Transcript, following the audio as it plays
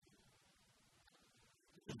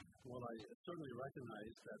I certainly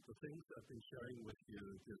recognize that the things I've been sharing with you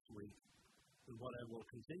this week and what I will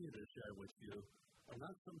continue to share with you are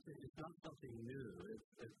not something new.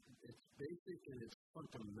 It's basic and it's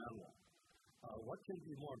fundamental. What can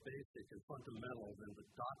be more basic and fundamental than the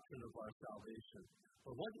doctrine of our salvation?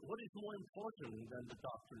 But what is more important than the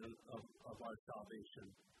doctrine of our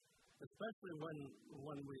salvation? Especially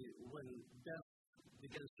when death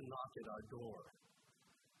begins to knock at our door.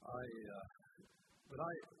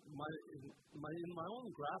 In my own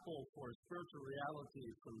grapple for spiritual reality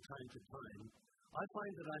from time to time, I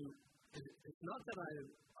find that it's not that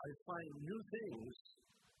I find new things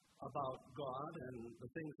about God and the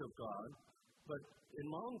things of God, but in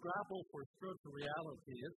my own grapple for spiritual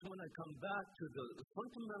reality, it's when I come back to the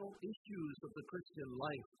fundamental issues of the Christian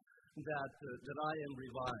life that I am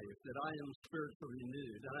revived, that I am spiritually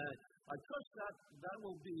renewed. And I trust that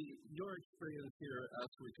will be your experience here as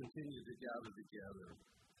we continue to gather together.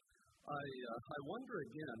 I wonder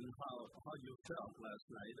again how you felt last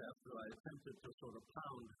night after I attempted to sort of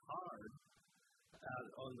pound hard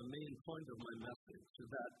on the main point of my message,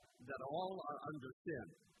 that all are under sin.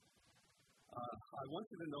 I want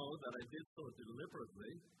you to know that I did so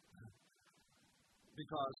deliberately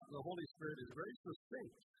because the Holy Spirit is very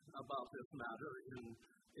succinct about this matter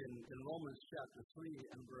in Romans chapter 3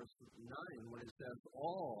 and verse 9 when it says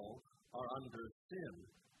all are under sin.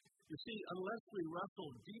 You see, unless we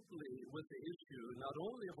wrestle deeply with the issue not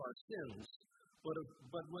only of our sins,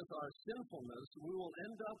 but with our sinfulness, we will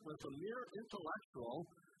end up with a mere intellectual,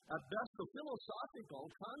 at best a philosophical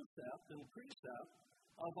concept and precept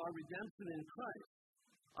of our redemption in Christ.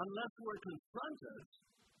 Unless we're confronted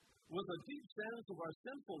with a deep sense of our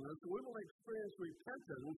sinfulness, we will experience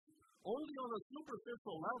repentance only on a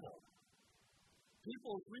superficial level.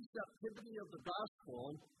 People's receptivity of the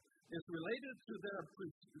gospel is related to their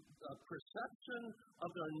perception of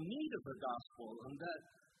their need of the gospel, and that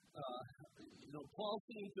Paul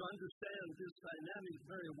seems to understand this dynamic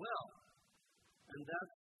very well, and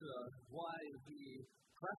that's why he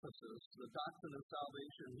prefaces the doctrine of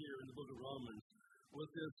salvation here in the book of Romans with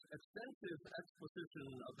this extensive exposition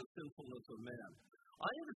of the sinfulness of man.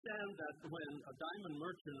 I understand that when a diamond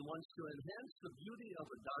merchant wants to enhance the beauty of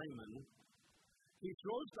a diamond, he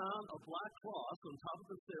throws down a black cloth on top of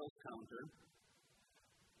the sales counter,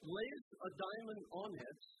 lays a diamond on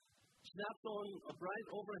it, snaps on a bright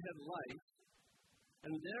overhead light,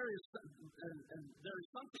 and there is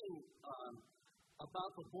something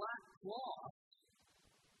about the black cloth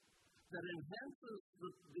that enhances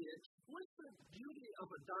the exquisite beauty of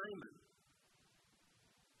a diamond.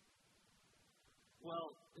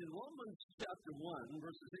 Well, in Romans chapter 1,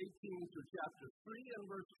 verses 18 to chapter 3 and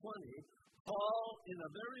verse 20, Paul, in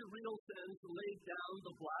a very real sense, laid down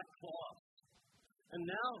the black cloth. And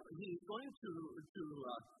now he's going to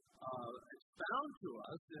expound to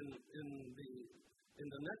us in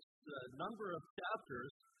the next number of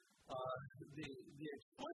chapters the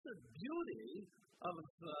explicit beauty of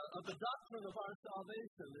the doctrine of our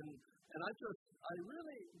salvation, and I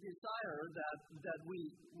really desire that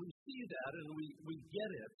we see that and we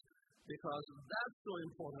get it, because that's so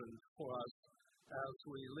important for us as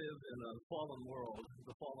we live in a fallen world,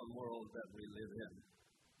 the fallen world that we live in.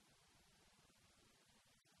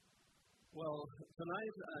 Well,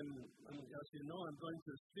 tonight as you know, I'm going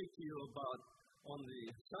to speak to you on the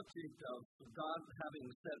subject of God having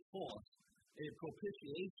set forth a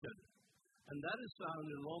propitiation. And that is found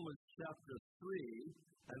in Romans chapter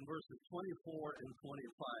 3 and verses 24 and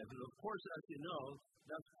 25. And of course, as you know,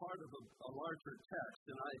 that's part of a larger text.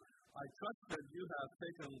 And I trust that you have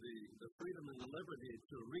taken the freedom and the liberty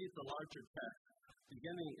to read the larger text,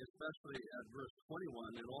 beginning especially at verse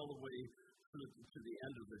 21 and all the way through to the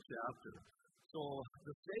end of the chapter. So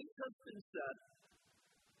the stage has been set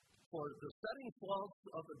for the setting forth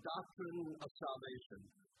of the doctrine of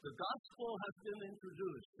salvation. The gospel has been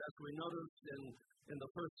introduced, as we noticed in the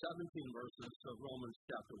first 17 verses of Romans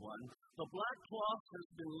chapter 1. The black cloth has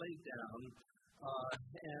been laid down,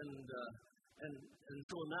 and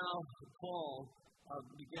so now Paul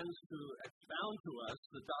begins to expound to us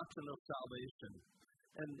the doctrine of salvation.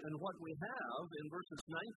 And what we have in verses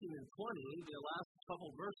 19 and 20, the last couple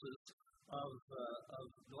verses of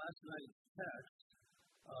last night's text,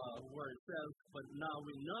 where it says, "But now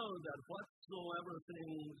we know that whatsoever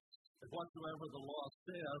the law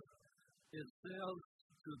saith, it says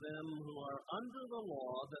to them who are under the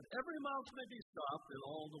law, that every mouth may be stopped, and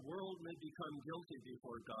all the world may become guilty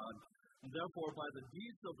before God. And therefore, by the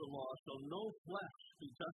deeds of the law shall no flesh be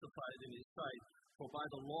justified in his sight, for by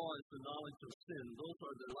the law is the knowledge of sin." Those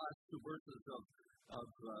are the last two verses of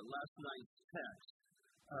last night's text.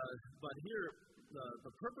 But here,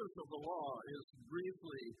 the purpose of the law is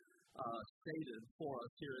briefly stated for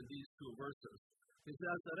us here in these two verses. He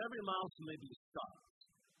says that every mouth may be stopped.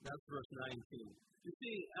 That's verse 19. You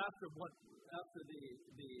see, after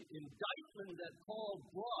the indictment that Paul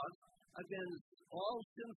brought against all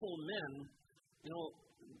sinful men,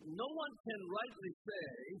 no one can rightly say,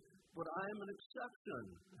 but I'm an exception.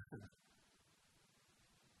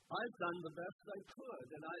 I've done the best I could,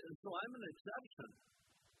 and so I'm an exception.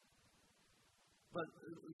 But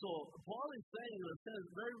so Paul is saying in a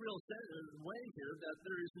very real way here that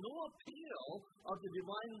there is no appeal of the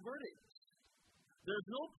divine verdict. There's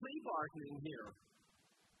no plea bargaining here.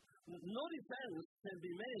 No defense can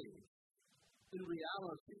be made in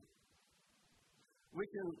reality. We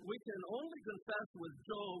can only confess with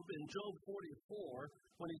Job in Job 44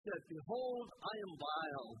 when he said, "Behold, I am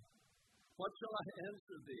vile. What shall I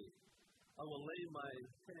answer thee? I will lay my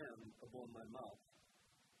hand upon my mouth."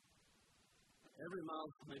 Every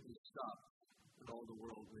mouth may be stopped, and all the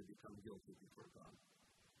world may become guilty before God.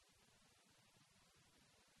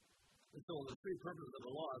 And so the three purposes of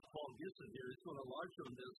the law, as Paul gives it here, is going to enlarge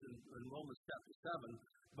on this in Romans chapter 7,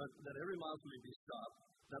 but that every mouth may be stopped,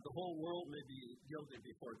 that the whole world may be guilty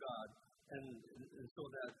before God, and so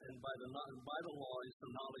that, and by the law is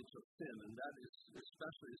the knowledge of sin, and that is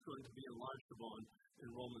especially is going to be enlarged upon in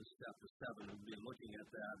Romans chapter 7, and we'll be looking at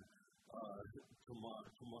that tomorrow,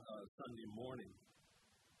 Sunday morning.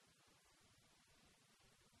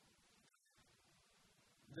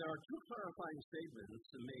 There are two clarifying statements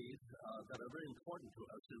made that are very important to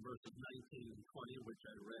us in verses 19 and 20, which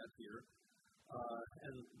I read here.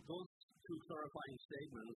 And those two clarifying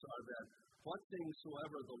statements are that what things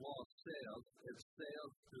soever the law says, it says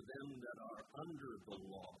to them that are under the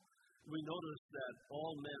law. We notice that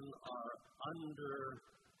all men are under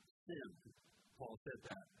sin. Paul said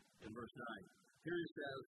that in verse 9. Here he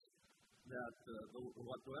says that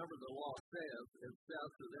whatever the law says, it says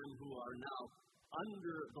to them who are now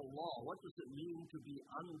under the law. What does it mean to be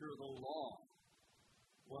under the law?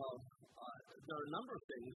 Well, there are a number of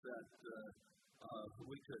things that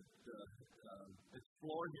we could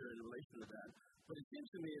explore here in relation to that. But it seems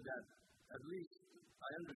to me that, at least I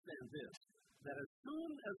understand this, that as soon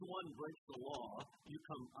as one breaks the law, you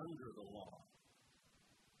come under the law.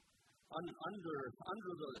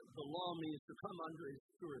 Under the law means to come under its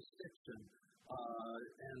jurisdiction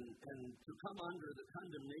and to come under the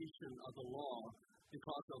condemnation of the law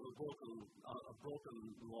because of a broken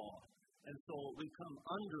law. And so we come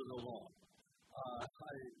under the law.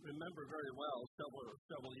 I remember very well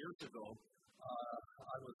several years ago,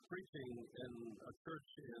 I was preaching in a church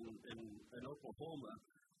in Oklahoma,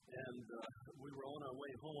 and we were on our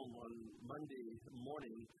way home on Monday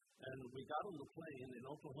morning, and we got on the plane in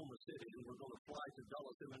Oklahoma City, and we're going to fly to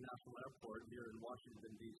Dulles International Airport here in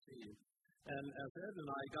Washington, D.C. And as Ed and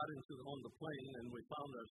I got on the plane and we found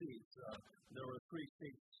our seats, there were 3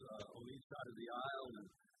 seats on each side of the aisle,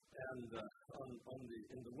 and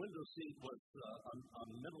in the window seat was a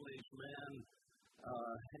middle-aged man,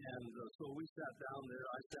 and so we sat down there.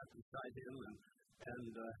 I sat beside him,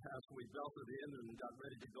 and as we belted in and got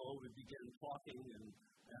ready to go, we began talking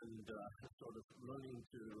and sort of learning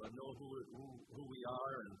to know who we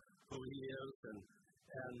are and who he is,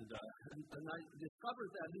 and I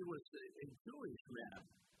discovered that he was a Jewish man,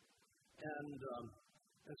 and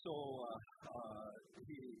so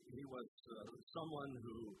he was someone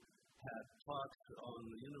who had taught on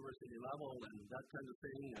the university level and that kind of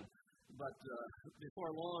thing. But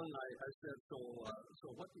before long, I said, so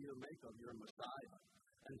what do you make of your Messiah?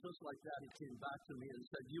 And just like that, he came back to me and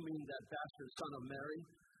said, "You mean that bastard son of Mary?"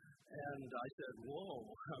 And I said,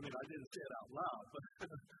 "Whoa." I mean, I didn't say it out loud, but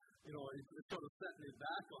it sort of set me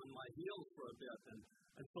back on my heels for a bit.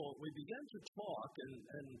 And so we began to talk,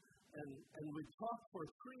 and we talked for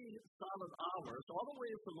 3 solid hours, all the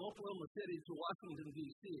way from Oklahoma City to Washington,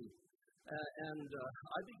 D.C. And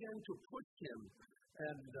I began to push him,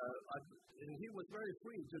 and he was very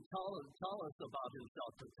free to tell us about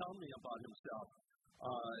himself, to tell me about himself.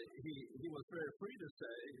 He was very free to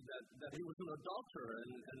say that he was an adulterer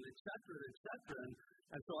and et cetera.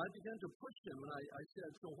 And so I began to push him, and I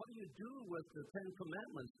said, "So what do you do with the 10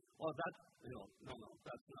 Commandments?" "Well, no,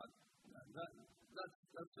 that's not,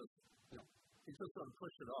 that's just, he just sort of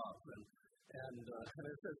pushed it off. And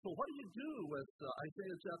I said, "So what do you do with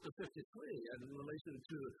Isaiah chapter 53 and in relation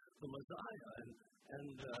to the Messiah?"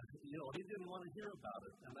 And he didn't want to hear about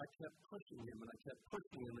it. And I kept pushing him, and I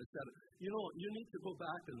said, "You you need to go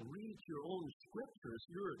back and read your own scriptures.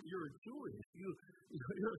 You're Jewish.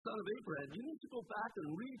 You're a son of Abraham. You need to go back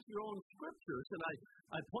and read your own scriptures. And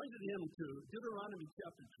I pointed him to Deuteronomy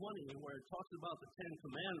chapter 20, where it talks about the Ten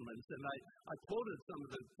Commandments. And I quoted some of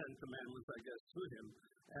the Ten Commandments, I guess, to him.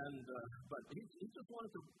 And but he just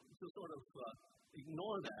wanted to sort of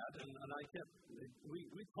ignore that. And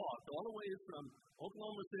we talked all the way from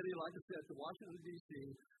Oklahoma City, like I said, to Washington, D.C.,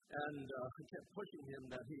 and I kept pushing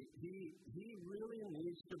him that he really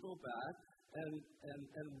needs to go back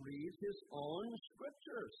and read his own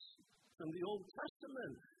scriptures from the Old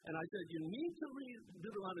Testament. And I said, you need to read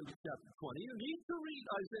Deuteronomy chapter 20. You need to read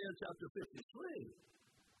Isaiah chapter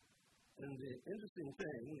 53. And the interesting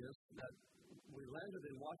thing is that we landed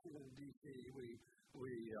in Washington, D.C. We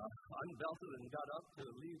unbelted and got up to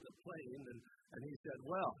leave the plane, and he said,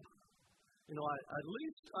 well, at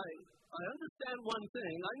least I understand one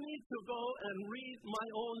thing. I need to go and read my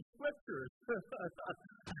own scriptures.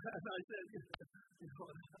 And I said,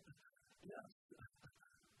 yes.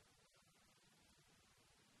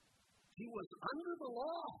 He was under the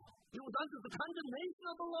law. He was under the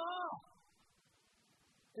condemnation of the law.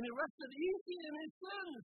 And he rested easy in his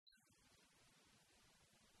sins.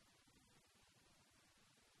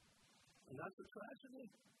 And that's a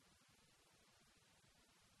tragedy.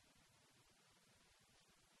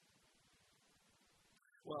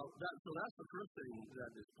 Well, so that's the first thing that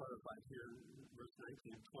is clarified here in verse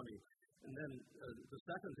 19 and 20. And then the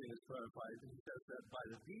second thing is clarified. He says that by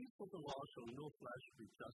the deeds of the law shall no flesh be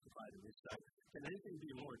justified in his sight. Can anything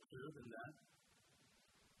be more clear than that?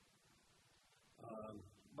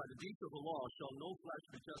 By the deeds of the law shall no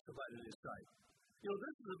flesh be justified in his sight.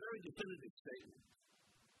 This is a very definitive statement.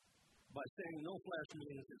 By saying no flesh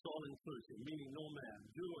means it's all inclusive, meaning no man,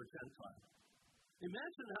 Jew or Gentile.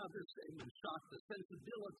 Imagine how this statement shocked the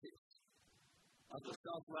sensibilities of the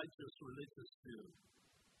self-righteous religious Jew.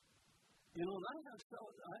 I had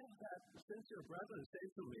sincere brethren say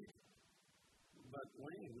to me, but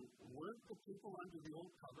Wayne, weren't the people under the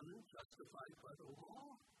old covenant justified by the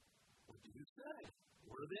law? What do you say?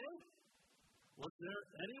 Were they? Was there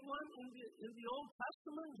anyone in the Old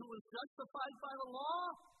Testament who was justified by the law?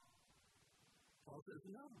 Paul says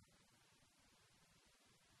no.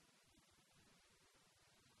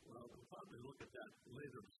 Well, we'll probably look at that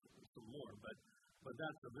later some more, but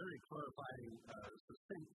that's a very clarifying,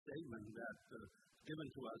 succinct statement that's given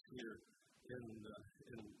to us here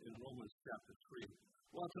in Romans chapter 3.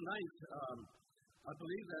 Well, tonight, I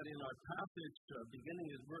believe that in our passage, beginning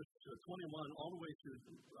in verse 21 all the way to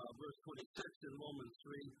verse 26 in Romans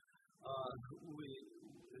 3,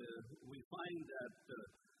 we find that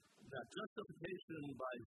justification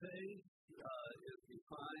by faith is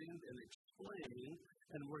defined and explained,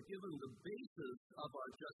 and we're given the basis of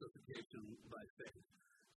our justification by faith.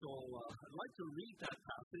 So I'd like to read that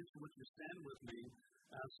passage. Would you stand with me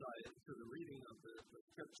as to the reading of the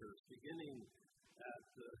scriptures, beginning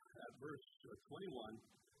at verse 21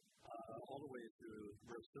 all the way through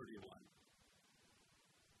verse 31.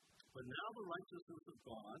 But now the righteousness of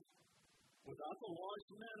God, without the law, is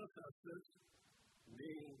manifested,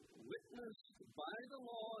 being witnessed by the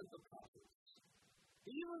law and the prophets,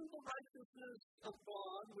 even the righteousness of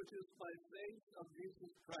God, which is by faith of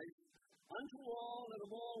Jesus Christ, unto all and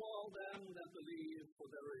of all them that believe, for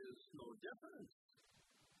there is no difference.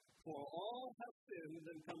 For all have sinned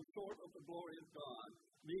and come short of the glory of God,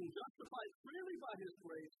 being justified freely by his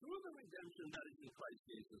grace through the redemption that is in Christ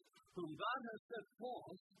Jesus, whom God has set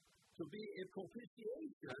forth to be a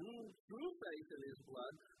propitiation through faith in his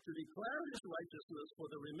blood, to declare his righteousness for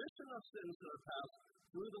the remission of sins that are past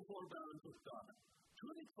through the forbearance of God. To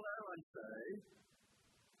declare, I say,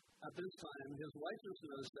 at this time, his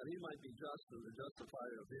righteousness, that he might be just and the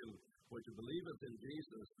justifier of him which believeth in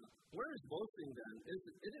Jesus. Where is boasting then?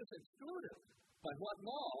 It is excluded. By what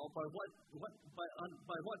law? By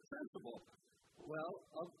what principle? Well,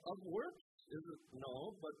 of works is it?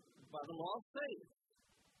 No, but by the law of faith.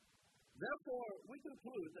 Therefore, we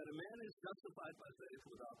conclude that a man is justified by faith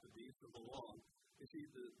without the deeds of the law. Is he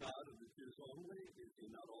the God of the Jews only? Is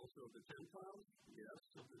he not also of the Gentiles? Yes,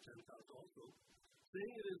 of the Gentiles also.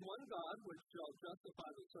 Seeing it is one God which shall justify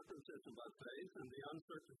the circumcision by faith and the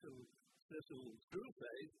uncircumcision through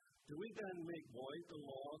faith, do we then make void the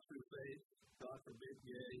law through faith? God forbid,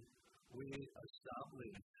 yea, we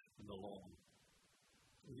establish the law.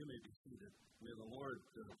 You may be seated. May the Lord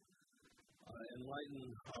enlighten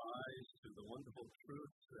our eyes to the wonderful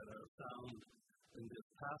truths that are found in this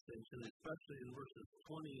passage, and especially in verses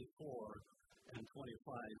 24 and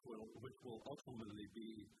 25, which will ultimately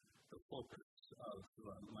be the focus of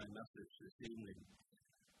my message this evening.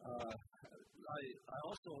 I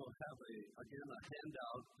also have a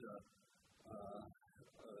handout,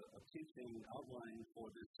 a teaching outline for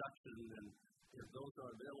this section, and if those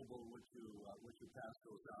are available, would you pass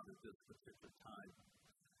those out at this particular time?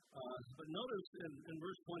 But notice in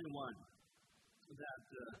verse 21 that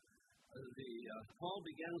Paul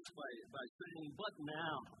begins by saying, "But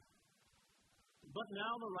now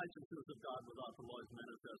the righteousness of God without the law is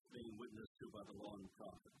manifest, being witnessed to by the law and the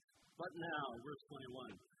prophets." But now, verse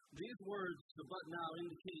 21. These words, the "but now,"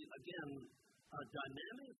 indicate again a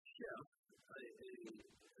dynamic shift,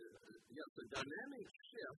 a dynamic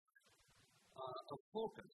shift of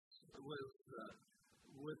focus.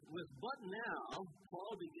 With "but now,"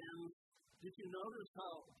 Paul begins. Did you notice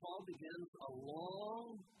how Paul begins a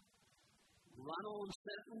long, run-on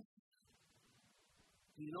sentence?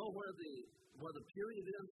 Do you know where the period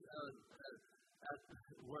is?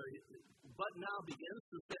 Where "but now" begins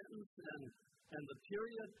the sentence, and the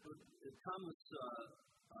period comes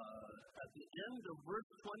at the end of verse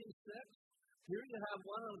 26. Here you have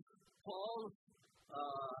one of Paul's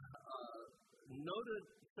noted,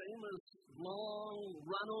 famous, long,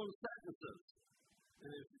 run-on sentences. And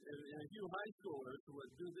if you high schoolers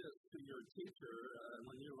would do this to your teacher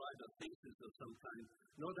when you write a thesis of some kind,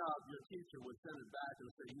 no doubt your teacher would send it back and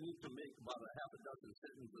say, "You need to make about a half a dozen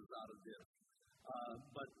sentences out of this."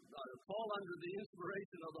 But Paul, under the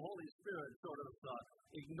inspiration of the Holy Spirit, sort of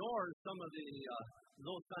ignores some of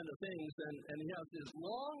those kind of things, and he has this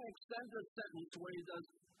long, extended sentence where he does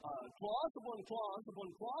clause upon clause upon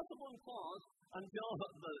clause upon clause until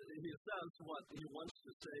he says what he wants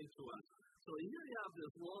to say to us. So here you have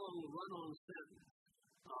this long, run-on sentence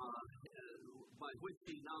by which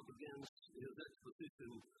he now begins his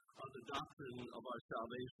exposition of the doctrine of our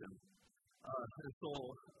salvation. And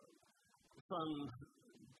so, from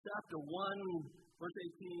chapter 1, verse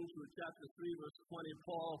 18 through chapter 3, verse 20,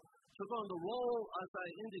 Paul took on the role, as I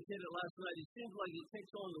indicated last night. It seems like he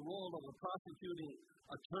takes on the role of a prosecuting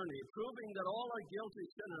attorney, proving that all are guilty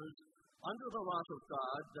sinners under the wrath of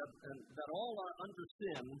God, that all are under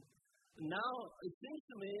sin. Now, it seems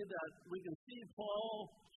to me that we can see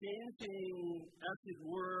Paul changing, as it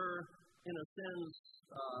were, in a sense,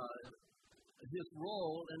 his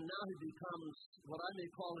role, and now he becomes what I may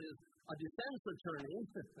call a defense attorney,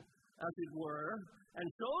 as it were, and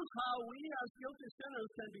shows how we as guilty sinners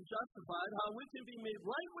can be justified, how we can be made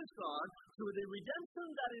right with God through the redemption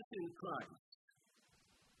that is in Christ.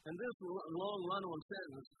 And this long run-on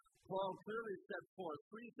sentence, Paul clearly set forth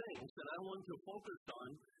three things that I want to focus on,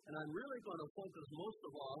 and I'm really going to focus most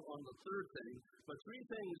of all on the third thing, but three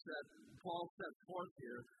things that Paul set forth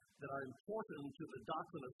here that are important to the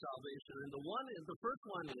doctrine of salvation. And the first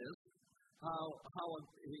one is how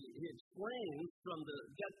he explains from the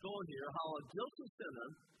get-go here how a guilty sinner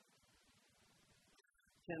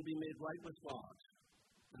can be made right with God.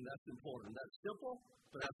 And that's important. That's simple,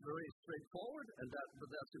 but that's very straightforward, but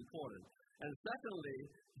that's important. And secondly,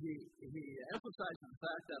 he emphasizes the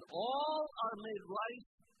fact that all are made right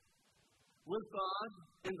with God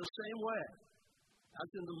in the same way.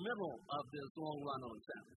 That's in the middle of this long run-on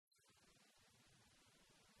sentence.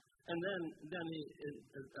 And then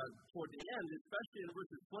toward the end, especially in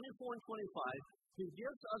verses 24 and 25, he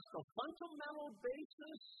gives us the fundamental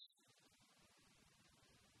basis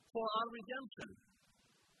for our redemption.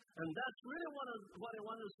 And that's really what I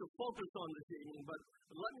want us to focus on this evening, but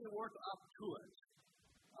let me work up to it.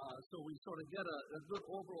 So we sort of get a good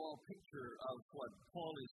overall picture of what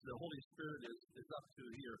the Holy Spirit is up to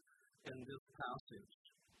here in this passage.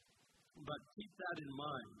 But keep that in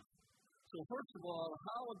mind. So first of all,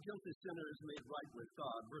 how a guilty sinner is made right with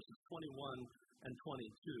God, verses 21 and 22.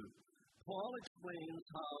 Paul explains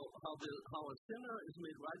how a sinner is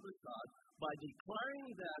made right with God by declaring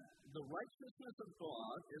that the righteousness of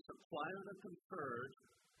God is acquired and conferred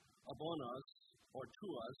upon us or to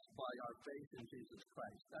us by our faith in Jesus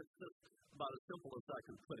Christ. That's just about as simple as I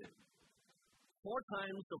can put it. 4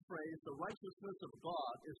 times the phrase, the righteousness of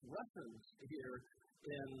God, is referenced here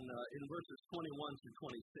in verses 21 through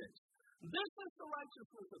 26. This is the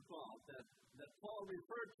righteousness of God that Paul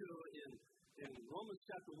referred to in Romans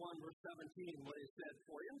chapter 1, verse 17, when he said,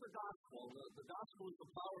 "For in the gospel is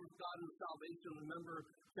the power of God and salvation." Remember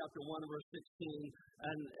chapter 1, verse 16,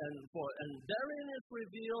 and therein is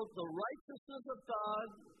revealed the righteousness of God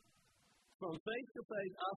from faith to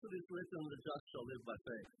faith, as it is written, "The just shall live by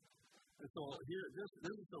faith." And so here, this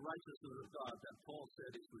is the righteousness of God that Paul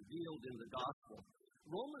said is revealed in the gospel.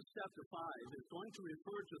 Romans chapter 5 is going to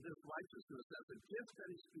refer to this righteousness as a gift that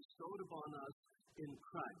is bestowed upon us in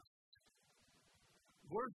Christ.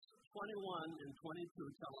 Verse 21 and 22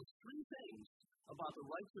 tell us 3 things about the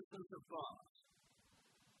righteousness of God.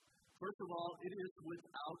 First of all, it is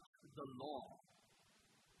without the law,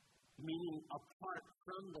 meaning apart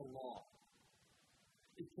from the law.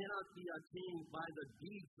 It cannot be attained by the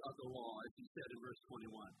deeds of the law, as he said in verse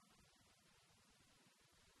 21.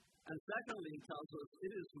 And secondly, he tells us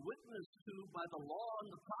it is witnessed to by the law and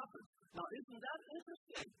the prophets. Now, isn't that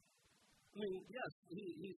interesting? I mean, yes,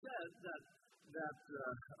 he said that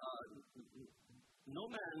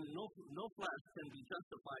no flesh can be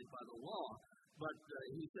justified by the law, but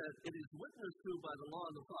he said it is witnessed to by the law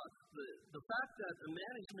and the prophets. The fact that a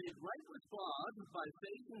man is made right with God by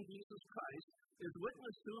faith in Jesus Christ is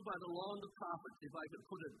witnessed to by the law and the prophets, if I could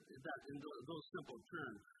put it that in those simple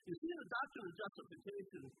terms. You see, the doctrine of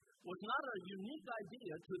justification was not a unique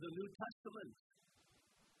idea to the New Testament.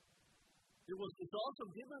 It's also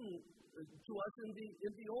given to us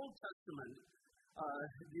in the Old Testament.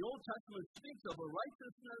 The Old Testament speaks of a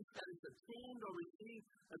righteousness that is attained or received,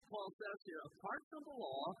 as Paul says here, apart from the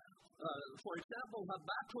law. For example,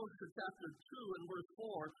 Habakkuk chapter 2 and verse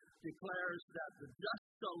 4 declares that the just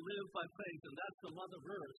shall live by faith, and that's the mother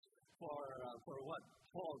verse for what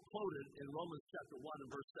Paul quoted in Romans chapter 1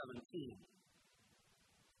 and verse 17.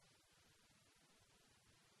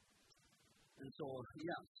 And so,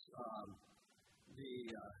 yes,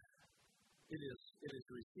 it is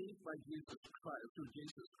received by Jesus Christ, through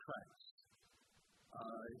Jesus Christ.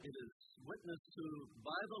 It is witnessed to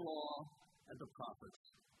by the law and the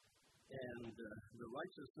prophets. And the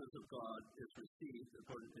righteousness of God is received,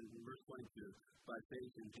 according to verse 22, by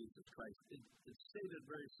faith in Jesus Christ. It's stated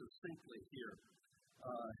very succinctly here.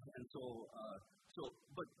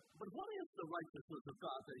 But what is the righteousness of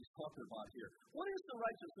God that he's talking about here? What is the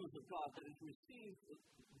righteousness of God that is received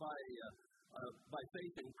by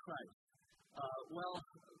faith in Christ?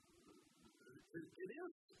 It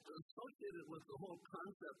is associated with the whole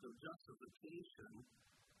concept of justification.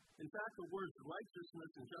 In fact, the words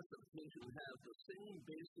righteousness and justification have the same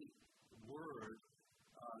basic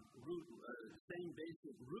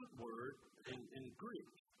root word in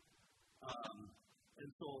Greek. And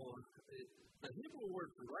so the Hebrew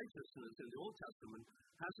word for righteousness in the Old Testament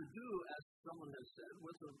has to do, as someone has said,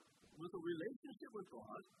 with a relationship with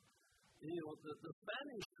God. The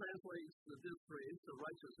Spanish translates this phrase, the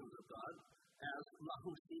righteousness of God, as la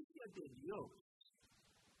justicia de Dios.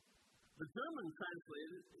 The German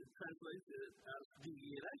translates it as die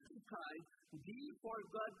Gerechtigkeit, die vor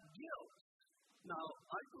Gott gilt. Now,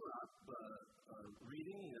 I grew up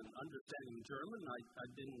reading and understanding German. I'm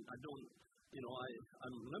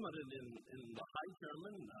limited in the High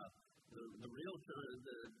German, the real German,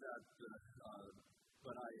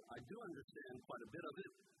 but I do understand quite a bit of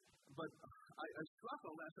it. But I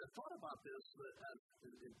struggle as I thought about this, as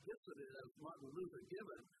it gets it as Martin Luther gave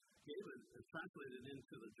it translated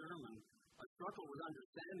into the German. I struggle with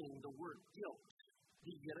understanding the word guilt.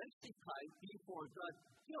 Die Gerechtigkeit, die vor Gott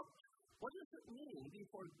gilt. What does it mean, die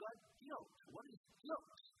vor Gott gilt? What is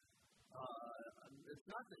guilt? It's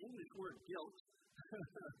not the English word guilt,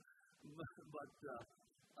 but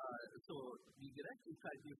so die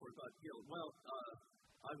Gerechtigkeit, die vor Gott gilt. Well,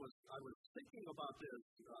 I was thinking about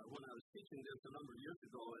this when I was teaching this a number of years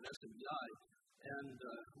ago at SMBI, and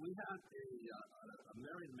we had a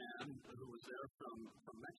married man who was there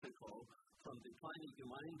from Mexico, from the Kleine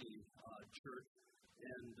Gemeinde church,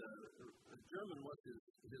 and German was his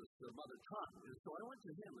mother tongue. And so I went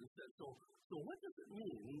to him and said, so what does it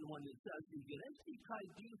mean when it says, die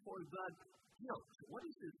Gerechtigkeit, die vor Gott gilt? What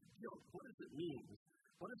is this guilt? What does it mean?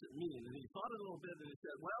 What does it mean? And he thought a little bit and he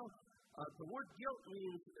said, well, the word guilt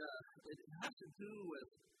means it has to do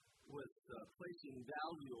with placing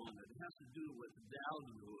value on it. It has to do with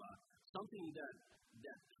value, something that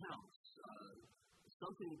counts,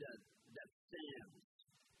 something that stands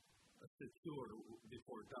secure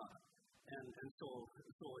before God. And so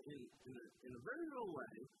in a very real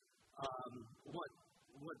way, what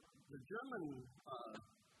the German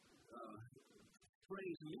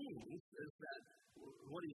phrase means is that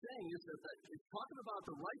what he's saying is that it's talking about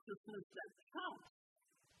the righteousness that counts.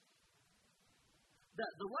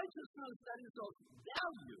 That the righteousness that is of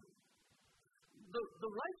value,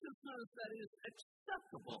 the righteousness that is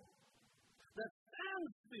acceptable, that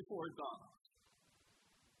stands before God.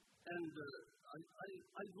 And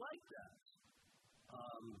I like that.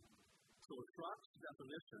 So Schrock's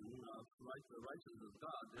definition of the righteousness of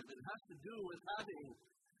God, it has to do with having,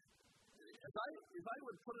 if I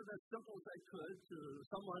would put it as simple as I could to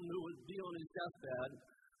someone who would be on his deathbed,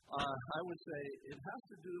 I would say it has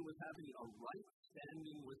to do with having a right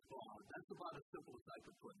standing with God. That's about as simple as I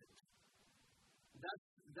could put it.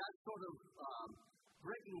 That's sort of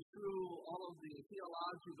breaking through all of the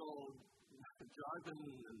theological jargon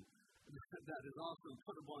and that is often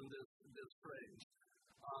put upon this phrase.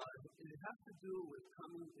 It has to do with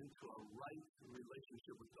coming into a right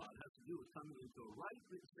relationship with God. It has to do with coming into a right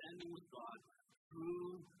standing with God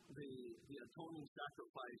through the atoning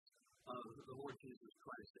sacrifice of the Lord Jesus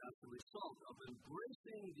Christ as a result of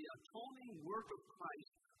embracing the atoning work of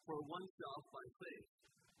Christ for oneself by faith.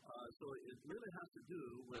 So it really has to do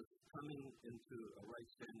with coming into a right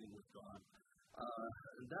standing with God.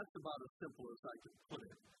 And that's about as simple as I could put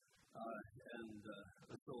it.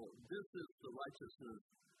 So this is the righteousness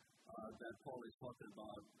that Paul is talking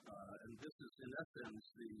about, and this is in essence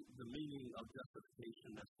the meaning of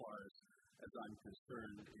justification as far as I'm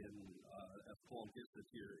concerned as Paul gives it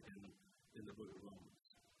here in the book of Romans.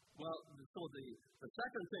 Well, so the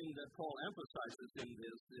second thing that Paul emphasizes in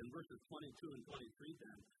this, in verses 22 and 23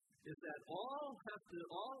 then, is that all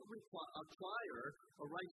acquire a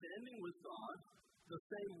right standing with God the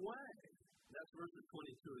same way. That's verses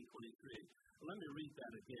 22 and 23. Let me read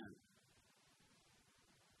that again.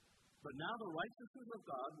 But now the righteousness of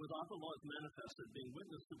God without the law is manifested, being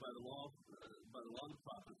witnessed to by the law and the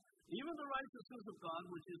prophets, even the righteousness of God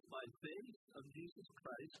which is by faith of Jesus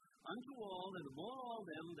Christ, unto all and among all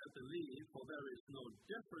them that believe, for there is no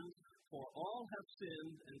difference, for all have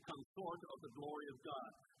sinned and come short of the glory of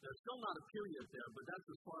God. There's still not a period there, but that's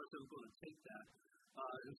as far as I'm going to take that.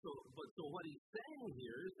 So what he's saying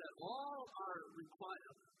here is that all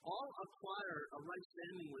acquire a right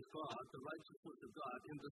standing with God, the righteousness of God,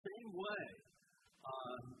 in the same way.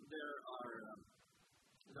 There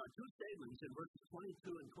are two statements in verses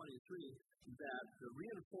 22 and 23 that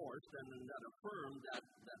reinforce and that affirm that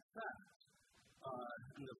fact.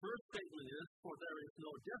 And the first statement is, for there is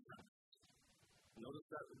no difference. Notice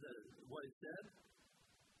what he said.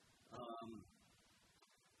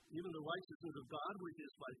 Even the righteousness of God, which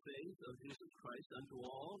is by faith of Jesus Christ, unto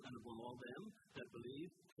all and upon all them that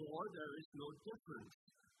believe, for there is no difference.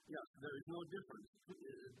 Yes, there is no difference.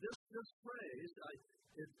 This phrase,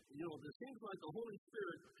 it seems like the Holy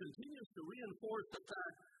Spirit continues to reinforce the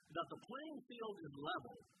fact that the playing field is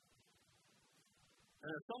level.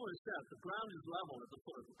 And as someone said, the ground is level at the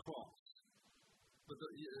foot of the cross. But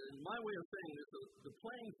in my way of saying this, the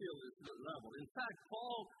playing field is level. In fact,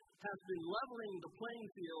 Paul has been leveling the playing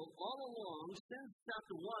field all along since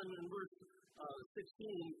chapter 1 and verse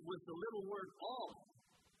 16 with the little word all.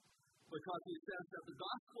 Because he says that the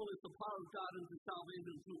gospel is the power of God unto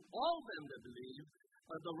salvation to all them that believe.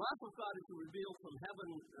 The wrath of God is revealed from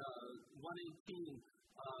heaven, 1:18,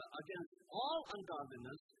 against all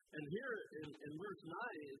ungodliness. And here in verse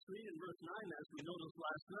 9, it's reading verse 9, as we noticed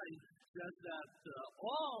last night, says that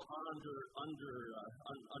all are under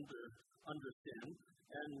sin.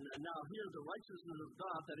 And now here the righteousness of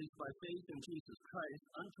God that is by faith in Jesus Christ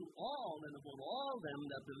unto all and upon all them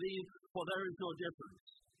that believe, for there is no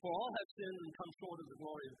difference. For all have sinned and come short of the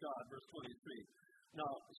glory of God, verse 23.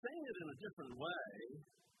 Now, saying it in a different way,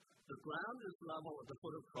 the ground is level at the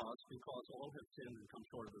foot of the cross because all have sinned and come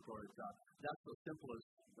short of the glory of God. That's the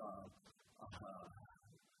simplest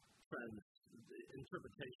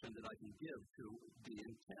interpretation that I can give to the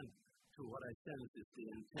intent, to what I sense is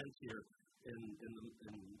the intent here in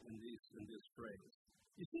this phrase.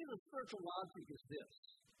 You see, the spiritual logic is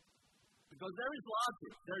this. Because there is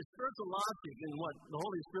logic. There is spiritual logic in what the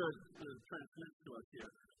Holy Spirit transmits to us here.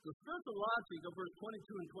 The spiritual logic of verse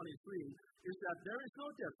 22 and 23 is that there is no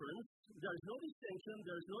difference, there is no distinction,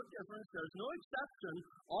 there is no difference, there is no exception.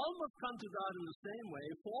 All must come to God in the same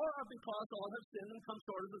way, for or because all have sinned and come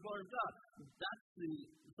short of the glory of God. That's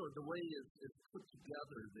the way it's put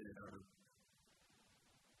together there.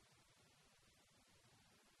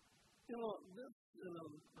 This in a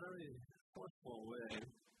very forceful way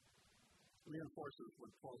reinforces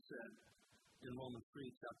what Paul said in Romans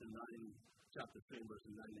 3, chapter 3,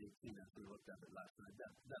 verses 9 and 18, as we looked at it last night.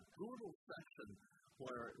 That brutal section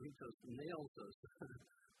where he just nails us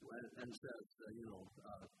and says,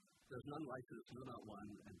 there's none righteous, no, not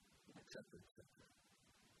one, and et cetera, et cetera.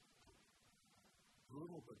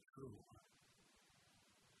 Brutal but true.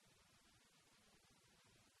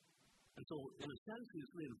 And so, in a sense,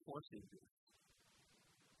 he's reinforcing this.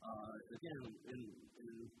 Again, in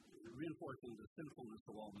reinforcing the sinfulness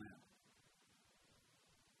of all men.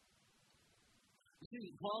 You see,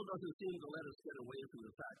 Paul doesn't seem to let us get away from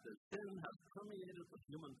the fact that sin has permeated the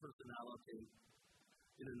human personality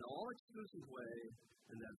in an all-exclusive way,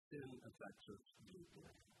 and that sin affects us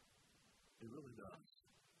deeply. It really does.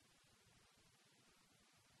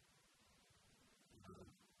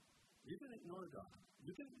 You can ignore God.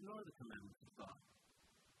 You can ignore the commandments of God.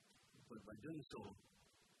 But by doing so,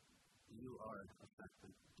 you are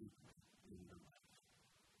affected deeply in your life.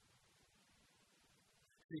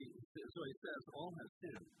 See, so he says, all have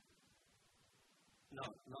sinned.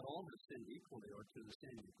 Not all have sinned equally or to the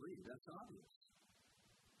same degree. That's obvious.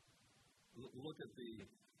 Look at the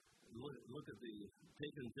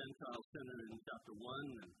pagan Gentile sinner in chapter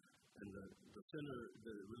 1 and the sinner,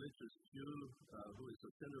 the religious Jew who is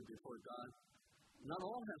a sinner before God. Not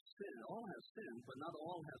all have sinned, but not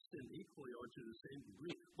all have sinned equally or to the same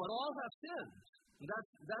degree. But all have sinned. And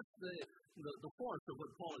that's the force of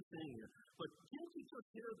what Paul is saying here. But can't you just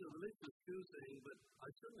hear the religious Jew saying, but I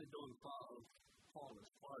certainly don't follow Paul as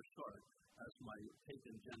far short as my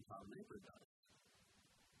pagan Gentile neighbor does.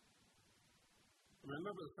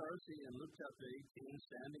 Remember the Pharisee in Luke chapter 18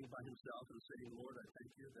 standing by himself and saying, Lord, I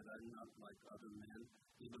thank you that I'm not like other men,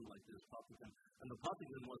 even like this publican. And the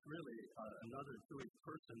publican was really another Jewish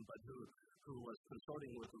person, but who was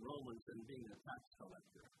consorting with the Romans and being a tax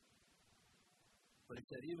collector. But he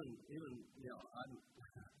said, even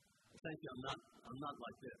thank you, I'm not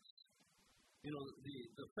like this.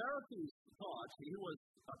 The Pharisees thought he was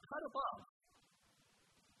a cut above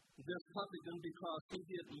this publican because he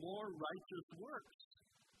did more righteous works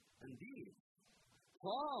and deeds.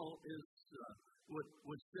 Paul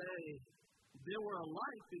would say they were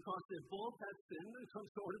alike because they both had sinned and come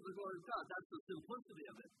short of the glory of God. That's the simplicity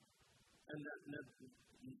of it. And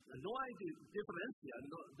no differencia.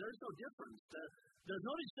 There's no difference. There's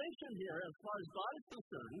no distinction here as far as God is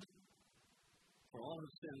concerned. For all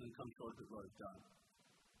have sinned and come short of the glory of God.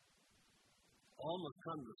 All must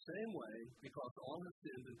come the same way because all have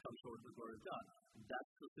sinned and come short of the glory of God.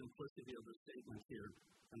 That's the simplicity of the statement here,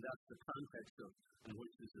 and that's the context in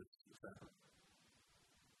which this is found.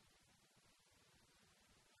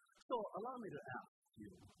 So allow me to ask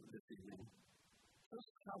you this evening, just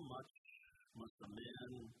how much must a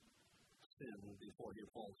man sin before he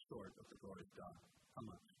falls short of the glory of God? How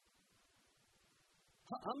much?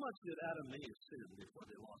 How much did Adam and Eve sin before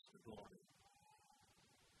they lost the glory?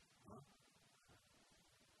 Huh?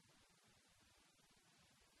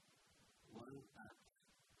 One act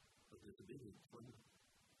of disobedience, wasn't it?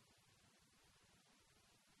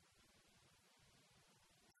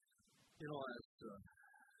 As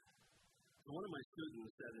one of my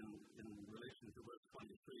students said in relation to verse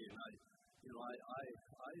 23, and I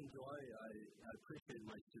appreciate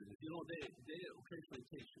my students. They occasionally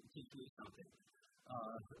teach me something.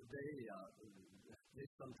 They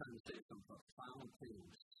sometimes say some profound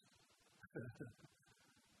things.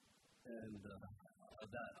 And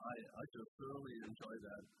that I just thoroughly enjoy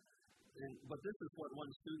that. But this is what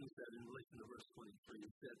one student said in relation to verse 23.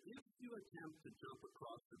 He said, if you attempt to jump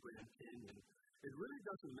across the Grand Canyon, it really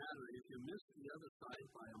doesn't matter if you miss the other side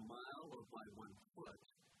by a mile or by 1 foot.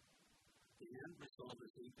 The end result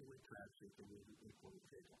is equally tragic and equally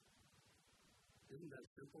fatal. Isn't that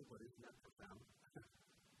simple, but isn't that profound?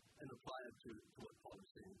 And apply it to what Paul is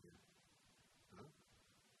saying here. Huh?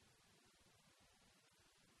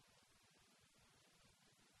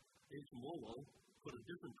 H. Molo put a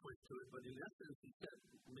different twist to it, but in essence he said,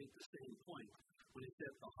 made the same point. When he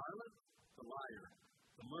said the harlot, the liar,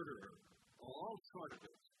 the murderer, are all short of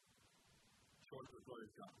it, short of the glory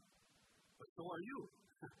of God. But so are you.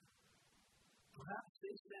 Perhaps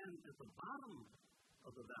they stand at the bottom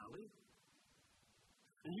of the valley,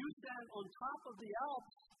 and you stand on top of the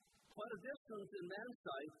Alps, quite a distance in man's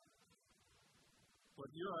sight, but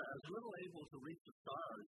you're as little able to reach the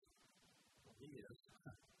stars as he is.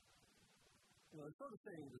 It's sort of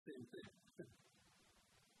saying the same thing.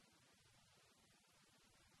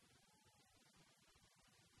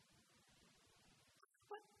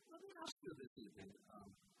 But let me ask you this evening,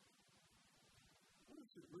 what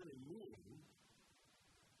does it really mean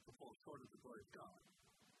to fall short of the glory of God?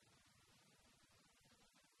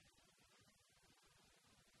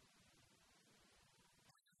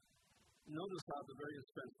 Notice how the various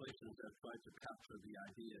translations have tried to capture the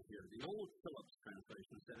idea here. The old Phillips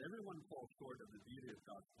translation said, everyone falls short of the beauty of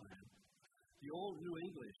God's plan. The old New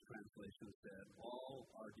English translation said, all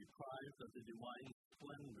are deprived of the divine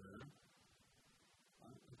splendor.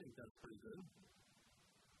 I think that's pretty good.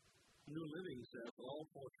 New Living says, all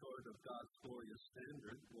fall short of God's glorious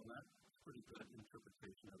standard. Well, that's a pretty good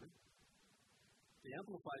interpretation of it. The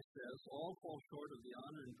Amplified says, all fall short of the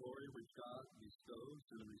honor and glory which God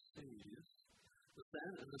bestows and receives. The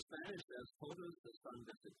Spanish says, todos están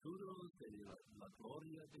destituidos de la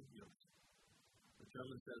gloria de Dios. The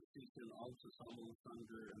German says, "Siechen all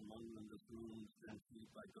zusammensunder among them the rooms and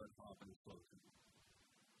feed by God haben spoken."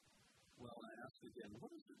 Well, I ask again,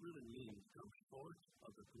 what does it really mean to come short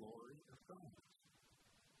of the glory of God?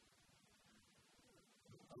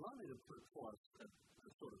 Allow me to put forth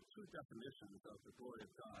sort of two definitions of the glory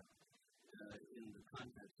of God in the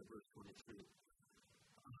context of verse 23.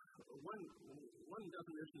 one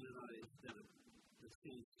definition that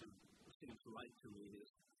seems right to me is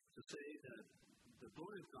to say that the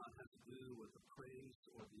glory of God has to do with the praise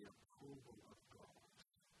or the approval of God.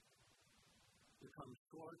 To come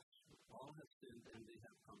short, all have sinned and they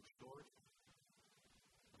have come short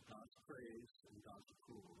of God's praise and God's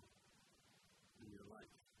approval in your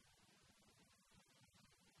life.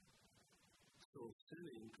 So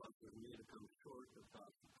sinning causes me to come short of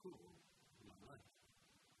God's approval in my life.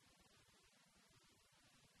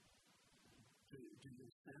 Do you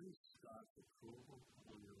sense God's approval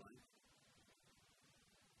on your life?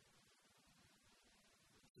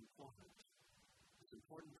 It's important. It's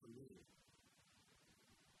important for me.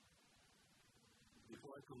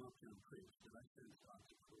 Before I come up here and preach, did I sense God's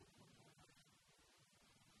approval on my life?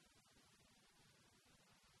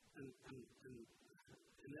 And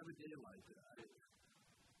in everyday life,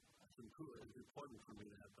 it's important for me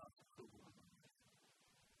to have God's approval on my life.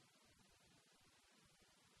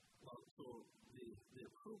 Well, so the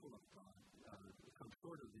approval of God, comes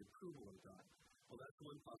short of the approval of God. Well, that's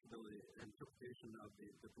one possibility, interpretation of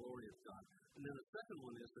the glory of God. And then the second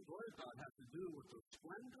one is the glory of God has to do with the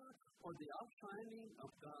splendor or the outshining of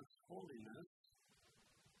God's holiness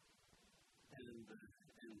and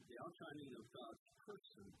the outshining of God's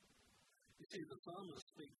person. You see, the psalmist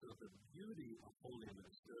speaks of the beauty of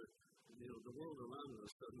holiness. The world around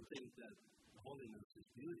us doesn't think that holiness is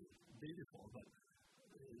beautiful, but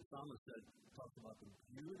the psalmist talks about the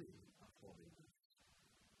beauty of holiness.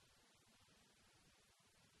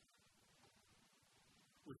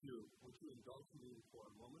 Would you indulge me for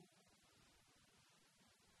a moment?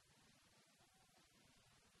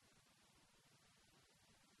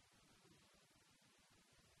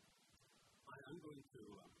 I'm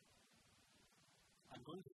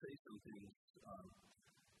going to say something,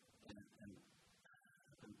 and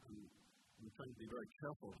I'm trying to be very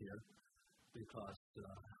careful here because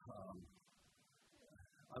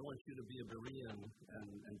I want you to be a Berean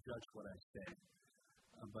and judge what I say.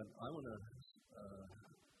 But I want to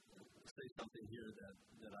say something here that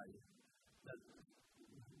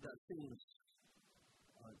seems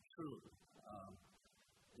true,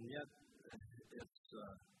 and yet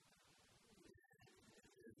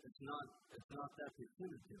it's not that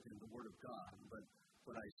definitive in the Word of God.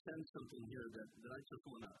 But I sense something here that I just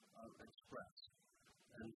want to express,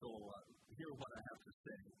 and so hear what I have to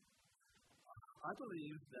say. I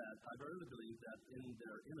verily believe that in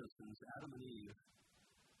their innocence, Adam and Eve,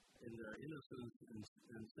 in their innocence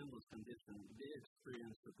and sinless condition, they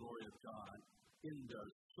experienced the glory of God in their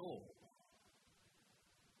soul,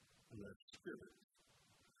 in their spirit.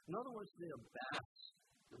 In other words, they are basked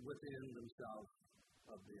within themselves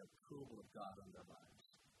of the approval of God on their lives.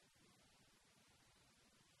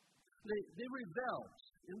 They rebelled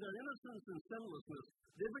in their innocence and sinlessness.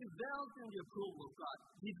 They rebelled in the approval of God,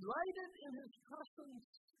 delighted in His presence.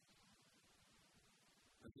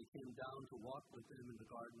 As He came down to walk with them in the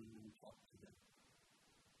garden and talk to them.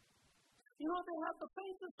 They have the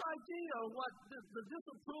faintest idea of what the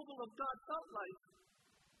disapproval of God felt like,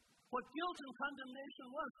 what guilt and condemnation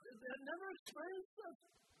was. They had never experienced it.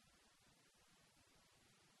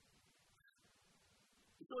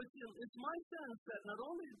 So it's my sense that not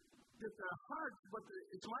only did their hearts, but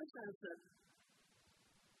it's my sense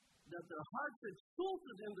that their hearts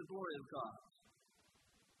exulted in the glory of God.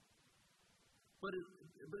 But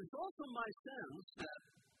it's also my sense that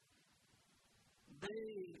they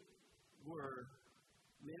were,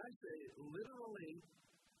 may I say, literally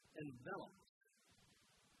enveloped.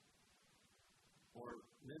 Or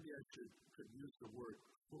maybe I could use the word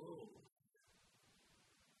clothed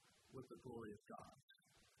with the glory of God.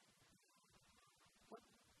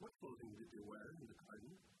 What clothing did you wear in the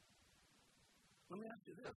garden? Let me ask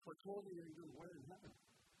you this. What clothing are you going to wear in heaven?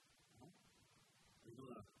 Are you going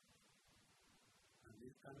to have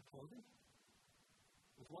these kind of clothing?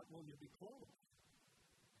 With what will you be clothed?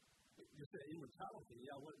 You say immortality.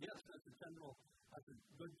 Yes, that's a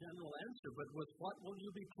good general answer. But with what will you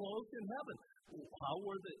be clothed in heaven? How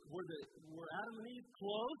were Adam and Eve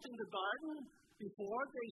clothed in the garden before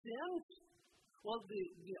they sinned? Well,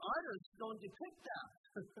 the artists don't depict that.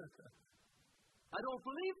 I don't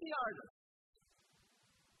believe the artists.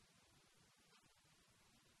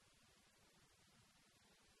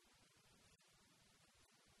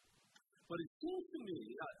 But it seems to me,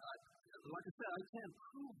 like I said, I can't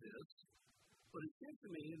prove this, but it seems to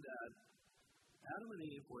me that Adam and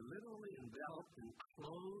Eve were literally enveloped and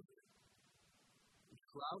clothed,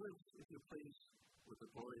 shrouded, if you please, with the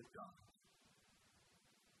glory of God.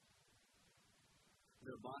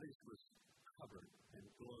 Their bodies were covered and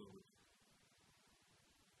glowed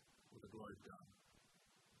with the glory of God.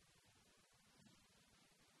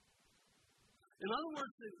 In other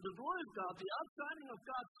words, the glory of God, the outshining of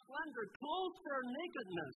God's splendor, clothed their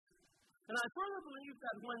nakedness. And I further believe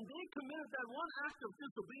that when they committed that one act of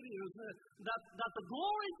disobedience, that the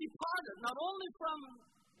glory departed not only from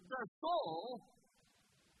their soul,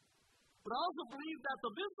 but I also believe that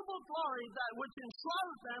the visible glory that which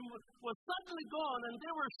enshrouded them was suddenly gone, and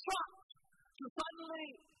they were shocked to suddenly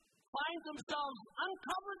find themselves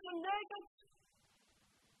uncovered and naked.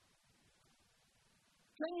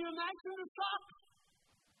 Can you imagine the shock?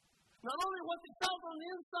 Not only what they felt on the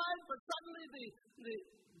inside, but suddenly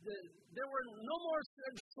they were no more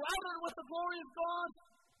shrouded with the glory of God.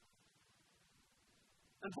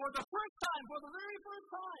 And for the first time, for the very first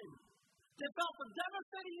time, they felt the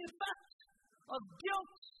devastating effects of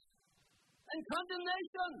guilt and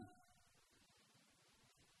condemnation.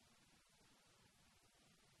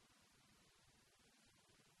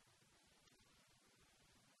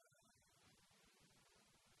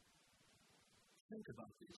 Think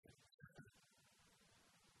about these things.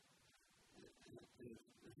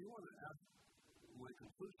 If you want to ask my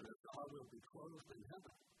conclusion as to how we'll be clothed in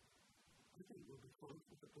heaven, I think we'll be clothed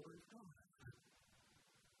with the glory of God.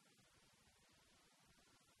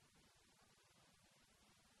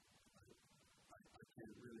 I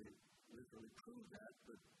can't really literally prove that,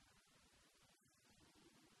 but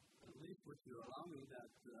at least would you allow me that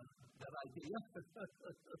idea?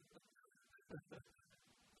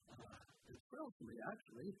 It thrills me,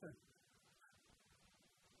 actually.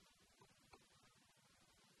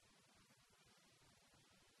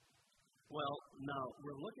 Well, now,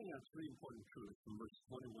 we're looking at three important truths from verses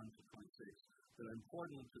 21 to 26 that are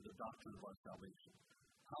important to the doctrine of our salvation.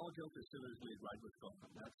 How a guilty sinner is made right with God.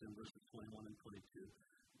 That's in verses 21 and 22.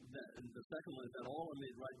 And the second one is that all are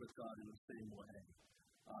made right with God in the same way.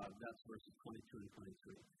 That's verses 22 and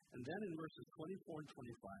 23. And then in verses 24 and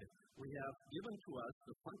 25, we have given to us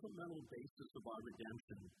the fundamental basis of our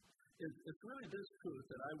redemption. It's really this truth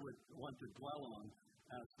that I would want to dwell on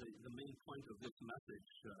as the main point of this message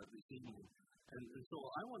this evening. And so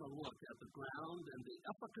I want to look at the ground and the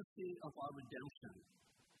efficacy of our redemption.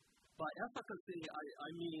 By efficacy, I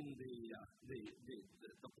mean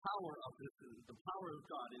the power of this, the power of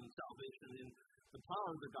God in salvation, in the power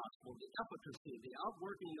of the gospel, the efficacy, the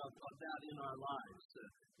outworking of that in our lives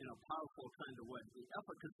in a powerful kind of way, the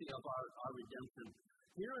efficacy of our redemption.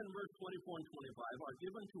 Here in verse 24 and 25 are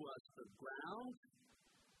given to us the ground,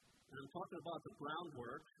 and I'm talking about the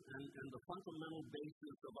groundwork and the fundamental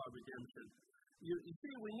basis of our redemption. You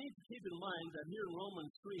see, we need to keep in mind that here in Romans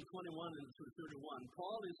 3:21 and through 31,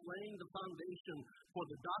 Paul is laying the foundation for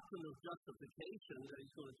the doctrine of justification that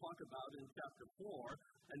he's going to talk about in chapter 4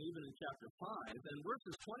 and even in chapter 5. And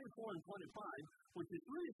verses 24 and 25, which is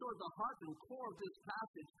really sort of the heart and core of this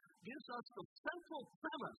passage, gives us the central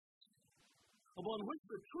premise upon which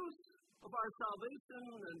the truth of our salvation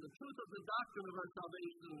and the truth of the doctrine of our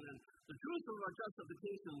salvation and the truth of our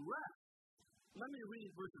justification rests. Let me read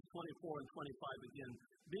verses 24 and 25 again.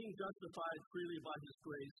 Being justified freely by His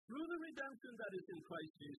grace through the redemption that is in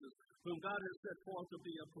Christ Jesus, whom God has set forth to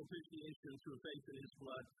be a propitiation through faith in His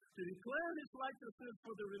blood, to declare His righteousness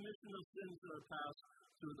for the remission of sins that are past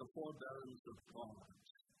through the forbearance of God.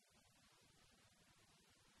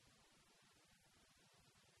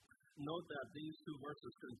 Note that these two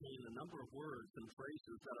verses contain a number of words and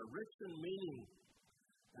phrases that are rich in meaning,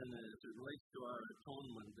 and as it relates to our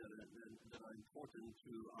atonement that are important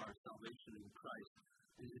to our salvation in Christ.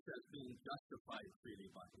 It says being justified freely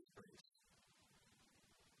by His grace.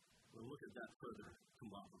 We'll look at that further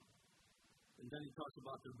tomorrow. And then he talks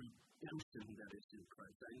about the redemption that is in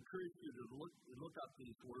Christ. I encourage you to look up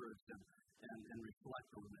these words and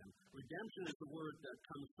reflect on them. Redemption is a word that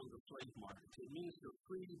comes from the slave market. It means to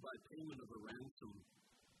free by payment of a ransom.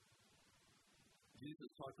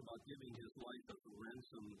 Jesus talked about giving His life as a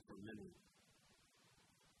ransom for many.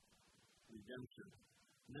 Redemption.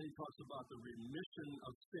 And then he talks about the remission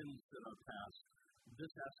of sins that are past.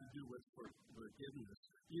 This has to do with forgiveness.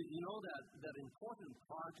 You know that important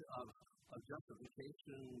part of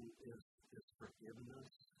justification is forgiveness.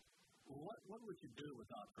 Well, what would you do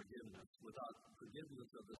without forgiveness? Without forgiveness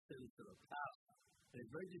of the sins that are past? And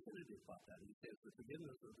he's very definitive about that. He says the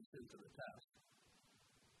forgiveness of the sins that are past.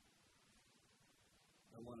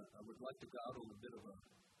 I would like to go out on a bit of a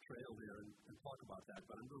trail here and talk about that,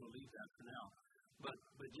 but I'm going to leave that for now. But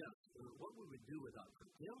yes, what would we do without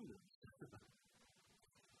forgiveness?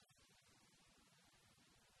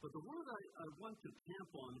 But the word I want to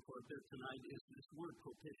camp on for a bit tonight is this word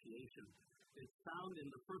propitiation. It's found in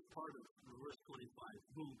the first part of verse 25,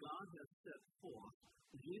 whom God has set forth.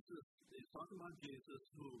 Jesus is talking about Jesus,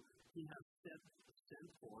 who He has set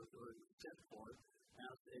forth,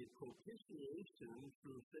 as a propitiation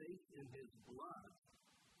through faith in his blood.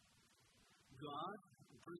 God,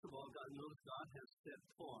 first of all, notice God has set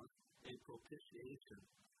forth a propitiation.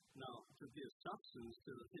 Now, to give substance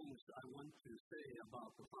to the things I want to say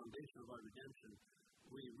about the foundation of our redemption,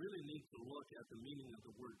 we really need to look at the meaning of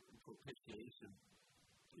the word propitiation.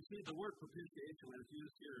 You see, the word propitiation, as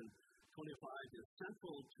used here in 25, is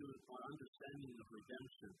central to our understanding of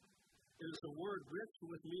redemption. It is a word rich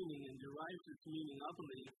with meaning and derives its meaning, I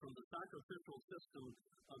believe, from the sacrificial system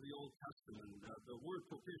of the Old Testament. The word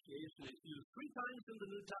propitiation is used 3 times in the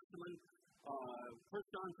New Testament.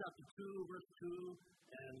 1 John chapter 2, verse 2,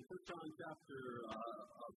 and 1 John chapter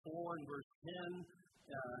 4 and verse 10,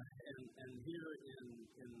 and here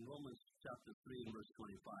in Romans chapter 3 and verse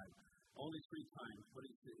 25. Only 3 times, but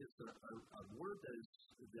it's a word that is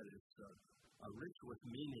rich with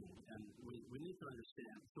meaning, and we need to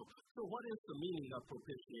understand. So what is the meaning of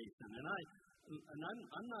propitiation? And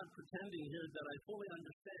I'm not pretending here that I fully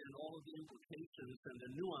understand all of the implications and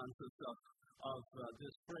the nuances of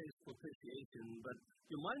this phrase propitiation, but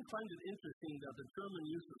you might find it interesting that the German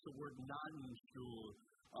uses the word Gnadenstuhl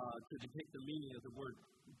to depict the meaning of the word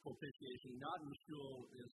propitiation. Gnadenstuhl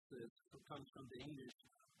comes from the English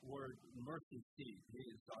word mercy seat. He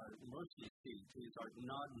is our mercy seat. He is our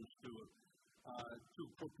Gnadenstuhl. To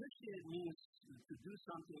propitiate means to do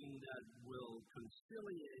something that will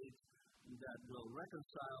conciliate, that will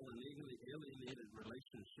reconcile an alienated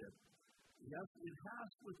relationship. Yes, it has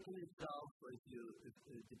within itself,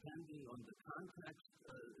 depending on the context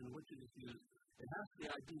in which it is used, it has the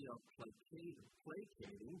idea of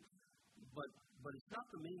placating, but it's not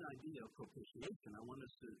the main idea of propitiation. I want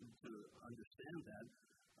us to understand that.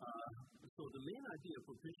 So the main idea of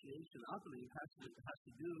propitiation, I believe, has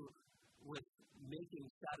to do with making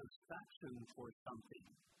satisfaction for something.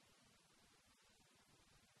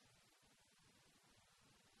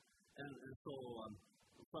 And so,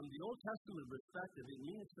 from the Old Testament perspective, it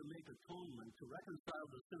means to make atonement, to reconcile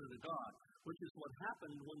the sinner to God, which is what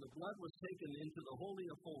happened when the blood was taken into the Holy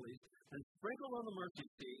of Holies and sprinkled on the mercy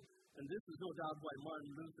seat. And this is no doubt why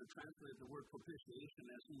Martin Luther translated the word propitiation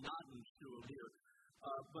as Gnadenstuhl here.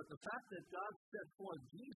 But the fact that God set forth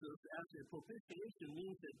Jesus as a propitiation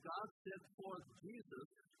means that God set forth Jesus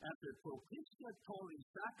as a propitiatory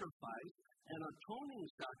sacrifice, an atoning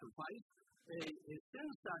sacrifice, a sin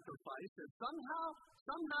sacrifice that somehow,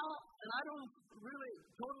 and I don't really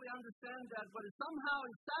totally understand that, but somehow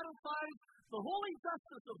it satisfies the holy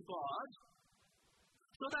justice of God,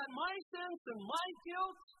 so that my sins and my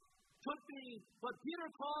guilt could be, what Peter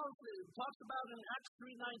talks about in Acts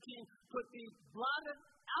 3:19, could be blotted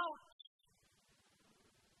out.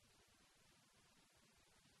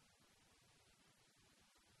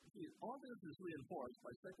 All this is reinforced by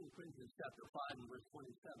 2 Corinthians chapter 5 and verse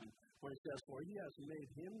 27, where it says, "For he has made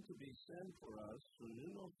him to be sin for us, who knew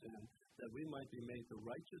no sin, that we might be made the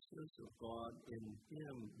righteousness of God in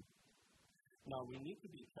him." Now, we need to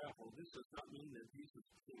be careful. This does not mean that Jesus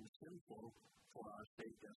became sinful for our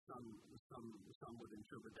sake, as some would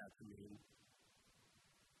interpret that to mean.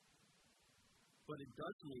 But it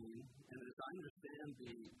does mean, and as I understand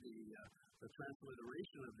the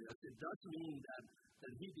transliteration of this, it does mean that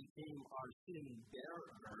he became our sin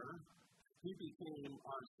bearer. He became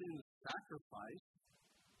our sin sacrifice.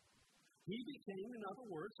 He became, in other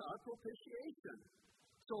words, our propitiation.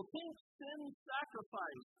 So think sin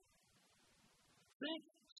sacrifice. Think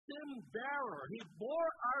sin bearer. He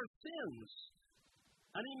bore our sins.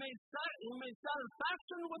 And he made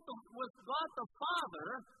satisfaction with God the Father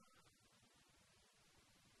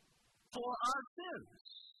for our sins.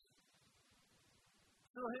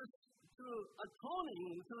 Through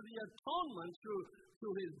the atonement,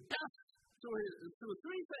 through his death, through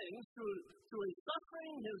 3 things, through his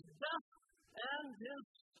suffering, his death, and his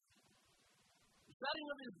shedding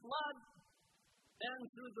of his blood,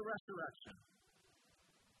 and through the resurrection.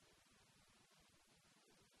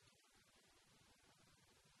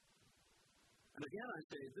 And again, I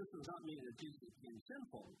say, this does not mean that Jesus became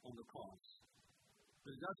sinful on the cross.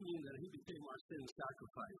 But it does mean that he became our sin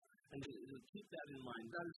sacrifice. And to keep that in mind,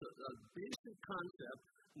 that is a basic concept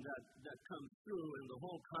that comes through in the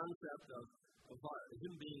whole concept of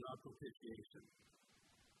him being our propitiation.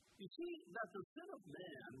 You see that the sin of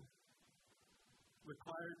man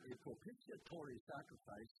required a propitiatory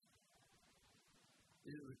sacrifice.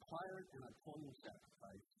 It required an atoning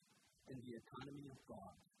sacrifice in the economy of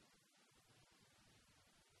God.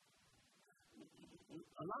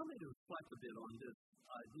 Allow me to reflect a bit on this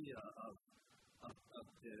idea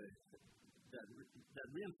that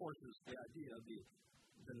reinforces the idea of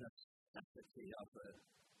the necessity of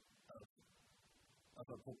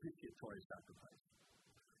a propitiatory sacrifice.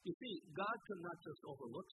 You see, God could not just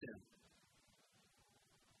overlook sin.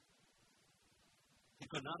 He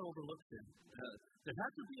could not overlook sin. There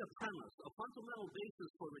had to be a premise, a fundamental basis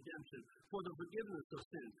for redemption, for the forgiveness of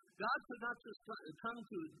sin. God could not just come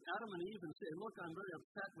to Adam and Eve and say, look, I'm very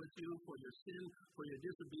upset with you for your sin, for your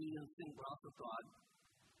disobedience, sin, wrath of God.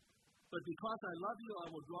 But because I love you, I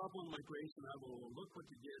will draw upon my grace and I will look what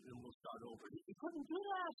you did and we'll start over. He couldn't do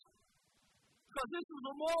that. Because this is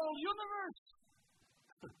a moral universe.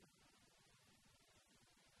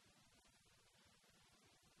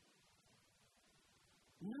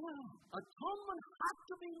 No, atonement had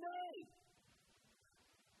to be made.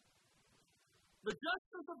 The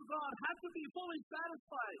justice of God had to be fully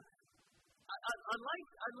satisfied. I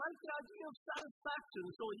like the idea of satisfaction.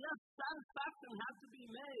 So yes, satisfaction had to be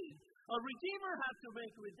made. A redeemer had to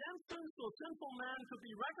make redemption so sinful man could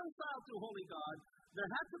be reconciled to holy God. There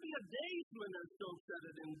had to be a daysman, as Job said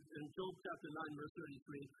it in Job chapter 9, verse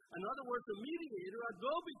 33. In other words, a mediator, a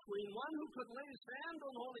go-between, one who could lay his hand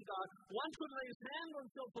on holy God, one could lay his hand on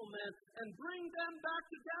sinful men, and bring them back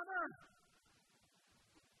together.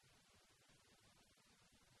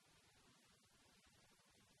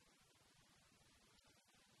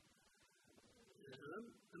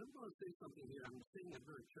 And I'm going to say something here. I'm saying it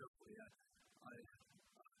very carefully.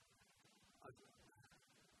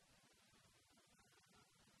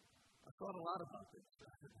 I thought a lot about this.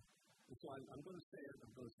 And so I'm going to say it.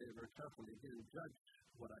 I'm going to say it very carefully. Again, judge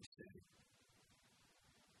what I say.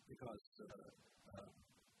 Because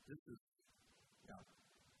this is,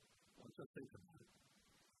 let's just think about it.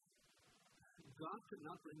 God could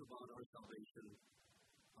not bring about our salvation,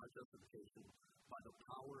 our justification, by the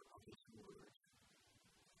power of His Word.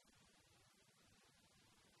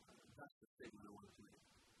 That's the statement I want to make.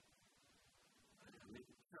 I make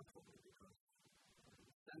it carefully because I'm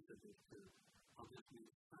sensitive to how this may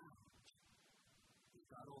sound. Is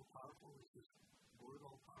God all powerful? Is His Word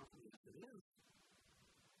all powerful? Yes, it is.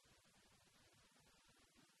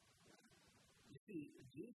 You see,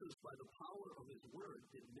 Jesus, by the power of His Word,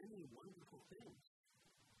 did many wonderful things.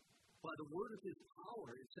 By the word of His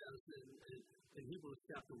power, it says in Hebrews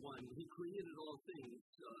chapter 1, He created all things.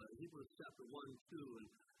 Hebrews chapter 1, 2, and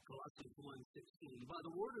Colossians 1:16. By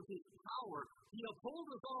the word of His power, He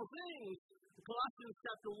upholdeth all things. Colossians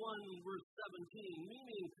chapter 1, verse 17,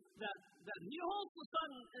 meaning that He holds the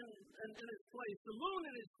sun in its place, the moon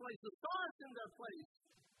in its place, the stars in their place.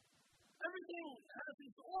 Everything has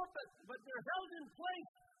its orbit, but they're held in place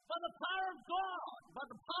by the power of God, by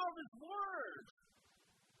the power of His Word.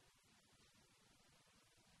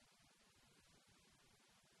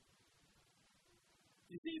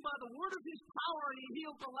 You see, by the word of His power, He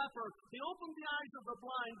healed the leper. He opened the eyes of the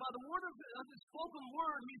blind. By the word of His spoken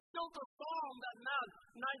word, He stilled the storm that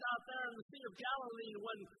night out there in the Sea of Galilee.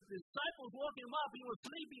 When the disciples woke Him up, He was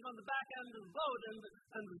sleeping on the back end of the boat, and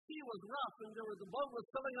the sea was rough, and the boat was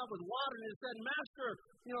filling up with water. And He said, Master,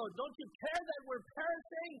 don't you care that we're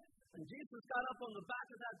perishing? And Jesus got up on the back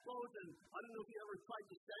of that boat, and I don't know if He ever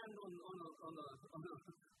tried to stand on a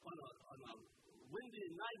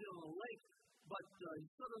windy night on a lake. But He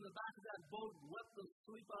stood on the back of that boat, wept the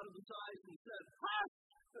sleep out of His eyes, and said,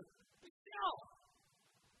 Hush! Be still!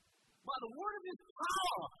 By the word of His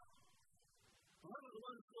power, one of the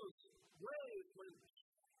ones was waves went.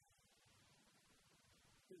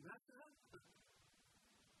 Is that that?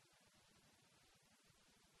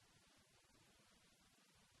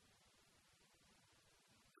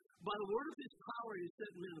 By the word of His power, He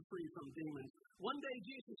set men free from demons. One day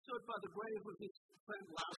Jesus stood by the grave of His friend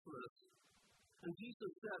Lazarus. And Jesus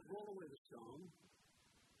said, roll away the stone.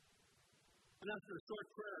 And after a short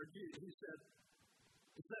prayer, He said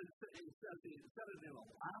it in a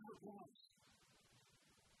loud voice.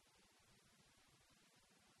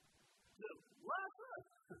 He said, Lazarus,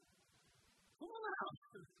 come on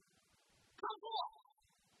out. Come forth.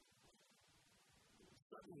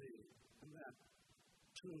 Suddenly, in that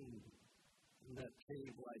tomb, in that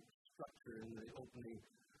cave-like structure in the opening,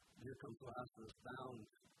 here comes Lazarus bound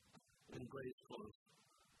in grave clothes,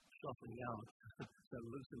 shuffling out. Said,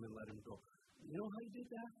 loose him and let him go. You know how He did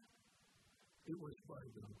that? It was by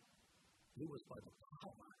the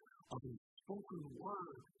power of His spoken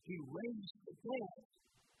word. He raised the dead.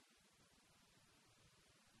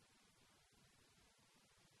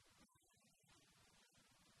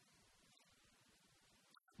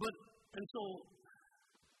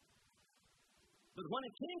 But when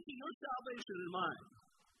it came to your salvation and mine,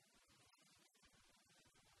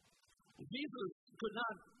 Jesus could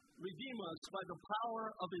not redeem us by the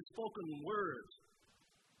power of His spoken word.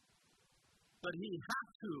 But He had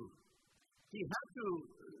to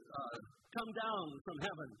come down from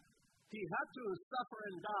heaven. He had to suffer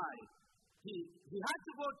and die. He had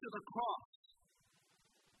to go to the cross.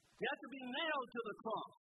 He had to be nailed to the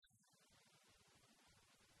cross.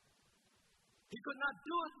 He could not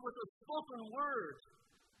do it with a spoken word,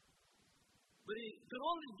 but he could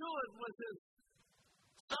only do it with his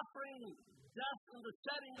suffering, death, and the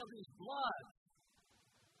shedding of his blood.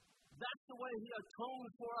 That's the way he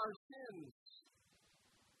atoned for our sins.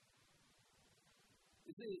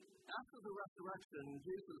 You see, after the resurrection,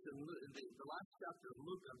 Jesus, in the last chapter of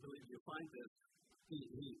Luke, I believe you find this,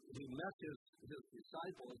 he met his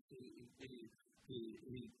disciples. He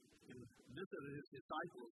visited his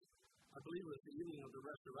disciples. I believe it was the evening of the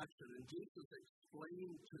resurrection, and Jesus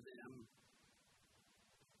explained to them,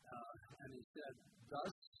 and he said,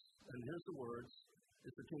 thus, and here's the words,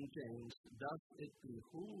 it's the King James, thus it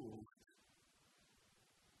behooved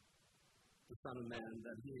the Son of Man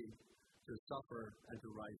that he to suffer and to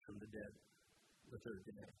rise from the dead the third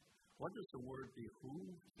day. What does the word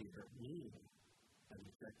behoove here mean? And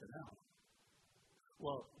we checked it out.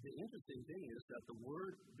 Well, the interesting thing is that the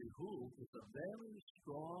word behoove is a very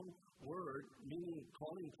strong word, meaning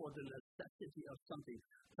calling for the necessity of something.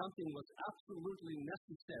 Something was absolutely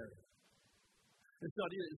necessary. And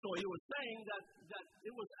so he was saying that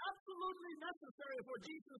it was absolutely necessary for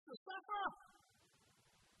Jesus to suffer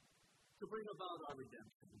to bring about our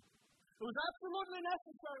redemption. It was absolutely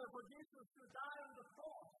necessary for Jesus to die on the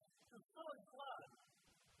cross, to spill his blood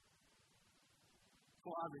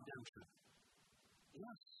for our redemption.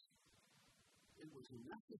 Yes, it was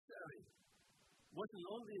necessary. It wasn't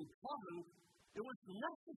only important, it was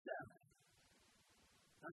necessary.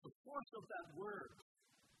 That's the force of that word.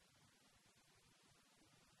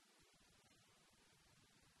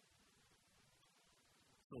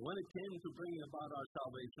 So when it came to bringing about our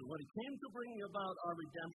salvation, when it came to bringing about our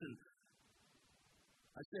redemption,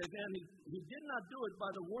 I say again, he did not do it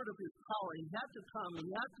by the word of his power. He had to come.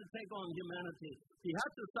 He had to take on humanity. He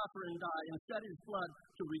had to suffer and die and shed his blood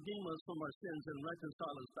to redeem us from our sins and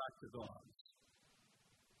reconcile us back to God.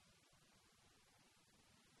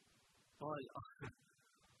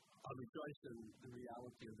 I rejoice in the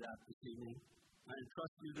reality of that this evening. I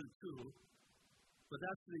trust you do too. But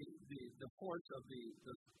that's the force of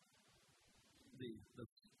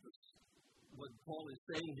what Paul is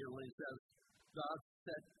saying here when he says, God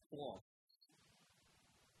set forth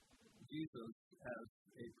Jesus as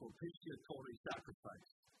a propitiatory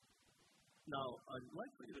sacrifice. Now, I'd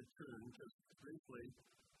like for you to turn just briefly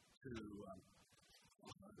to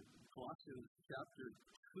Colossians chapter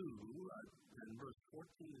 2 and verse 14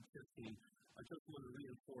 and 15. I just want to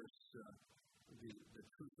reinforce the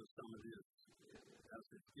truth of some of this as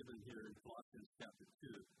it's given here in Colossians chapter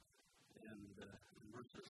 2 and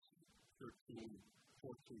verses 13,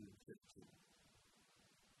 14, and 15.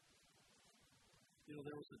 You know,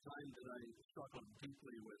 there was a time that I struggled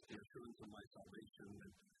deeply with the assurance of my salvation,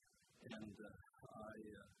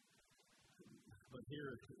 but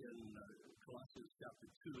here in Colossians chapter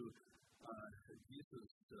 2, Jesus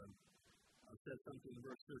said something in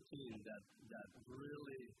verse 13 that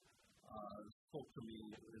really spoke to me.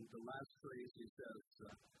 In the last phrase, he says,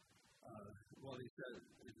 in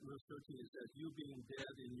verse 13, he says, you being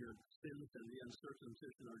dead in your sins and the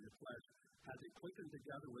uncircumcision of your flesh, has he quickened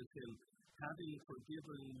together with him, having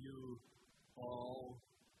forgiven you all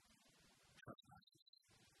trespasses.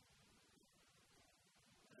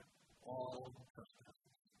 All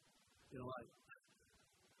trespasses. You know,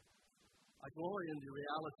 I glory in the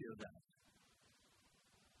reality of that.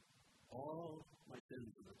 All my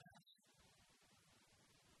sins in the past.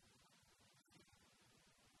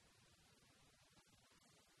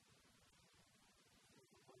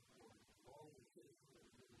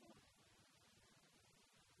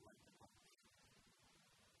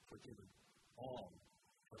 Forgiven all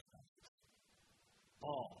trespasses.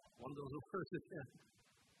 All. One of those words again.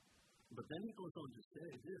 But then he goes on to say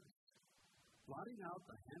this. Blotting out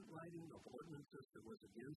the handwriting of ordinances that was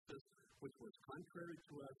against us, which was contrary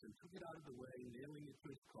to us, and took it out of the way, nailing it to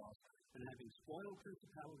his cross, and having spoiled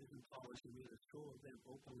principalities and powers, he made a show of them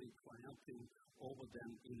openly, triumphing over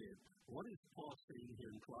them in it. What is Paul saying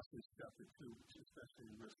here in Colossians chapter 2, especially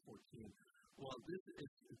in verse 14? Well,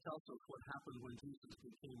 it tells us what happened when Jesus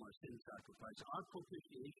became our sin sacrifice. Our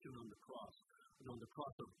propitiation on the cross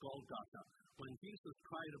of Golgotha. When Jesus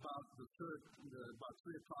cried about 3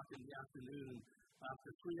 o'clock in the afternoon, after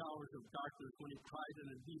 3 hours of darkness, when he cried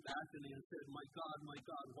in a deep agony and said, my God,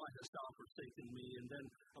 why hast thou forsaken me? And then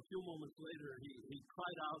a few moments later, he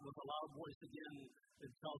cried out with a loud voice again,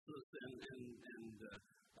 it tells us, and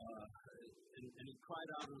he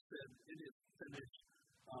cried out and said, it is finished.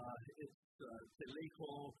 It's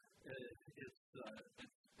telecho, it's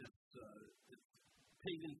it's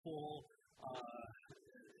paid in full.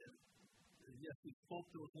 Yes, he spoke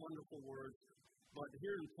those wonderful words. But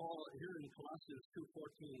here in Colossians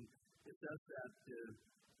 2:14, it says that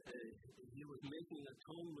he was making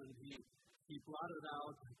atonement. He blotted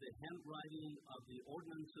out the handwriting of the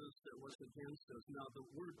ordinances that was against us. Now, the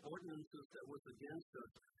word ordinances that was against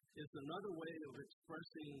us is another way of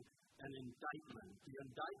expressing an indictment. The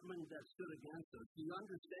indictment that stood against us. Do you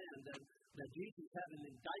understand that Jesus had an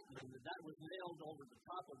indictment that was nailed over the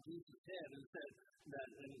top of Jesus' head and said that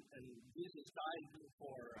and Jesus died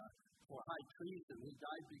for high treason. He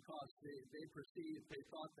died because they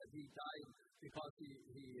thought that he died because he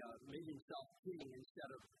made himself king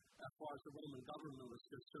instead of, as far as the Roman government was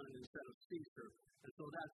concerned, instead of Caesar. And so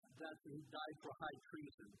that's he died for high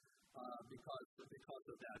treason because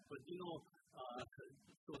of that. But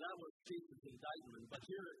so that was Jesus' indictment. But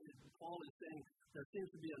here Paul is saying there seems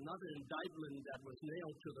to be another indictment that was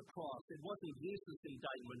nailed to the cross. It wasn't Jesus'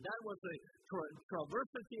 indictment. That was a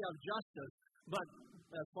traversity of justice. But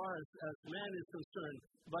as far as man is concerned,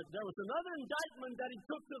 but there was another indictment that he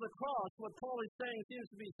took to the cross. What Paul is saying seems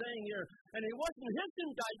to be saying here, and it wasn't his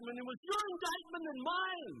indictment; it was your indictment and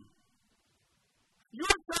mine.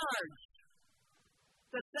 Your charge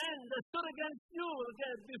that stood against you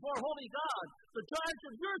before holy God, the charge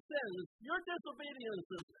of your sins, your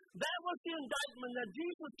disobediences. That was the indictment that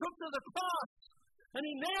Jesus took to the cross, and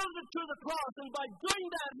he nailed it to the cross. And by doing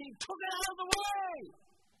that, he took it out of the way.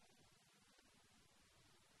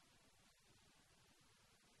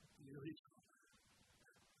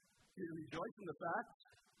 You rejoice in the fact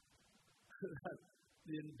that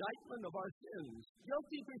the indictment of our sins,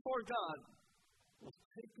 guilty before God, was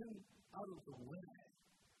taken out of the way.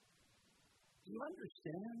 Do you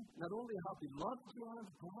understand not only how beloved you are of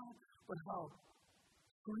God, but how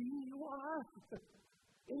free you are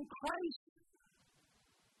in Christ?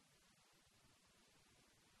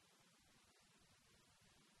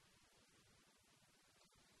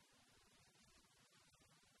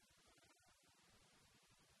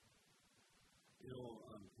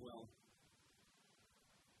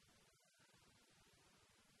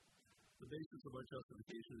 The basis of our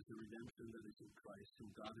justification is the redemption that is in Christ,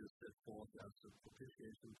 whom God has set forth as the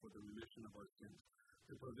propitiation for the remission of our sins.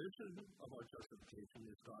 The provision of our justification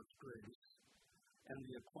is God's grace, and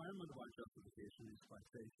the acquirement of our justification is by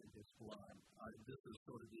faith in His blood. This is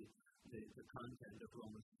sort of the content of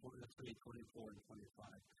Romans 3:24 and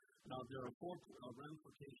 25. Now, there are four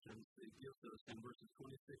ramifications it gives us in verses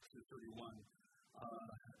 26 to 31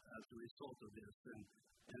 as a result of this.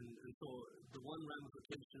 And so the one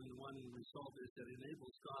ramification, the one result is that it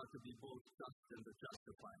enables God to be both just and the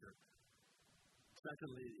justifier.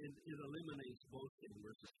 Secondly, it eliminates boasting,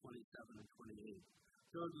 verses 27 and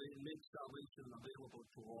 28. Thirdly, it makes salvation available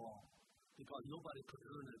to all, because nobody could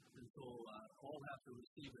earn it, and so all have to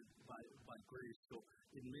receive it by grace. So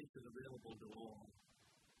it makes it available to all.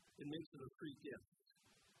 It makes it a free gift.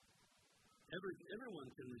 Everyone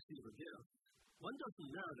can receive a gift. One doesn't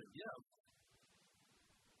merit a gift.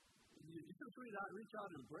 You just reach out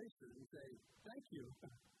and embrace it and say, thank you.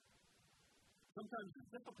 Sometimes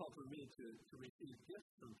it's difficult for me to receive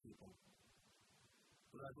gifts from people.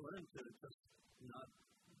 But I've learned to just not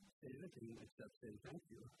say anything except say thank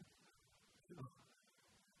you.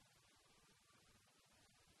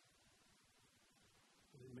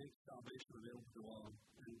 It makes salvation available to all.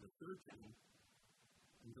 And the third thing,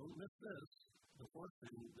 and don't miss this, the fourth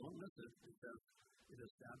thing, don't miss it, because it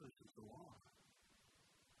establishes the law.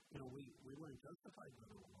 We weren't justified by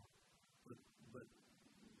the law, but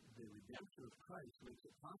the redemption of Christ makes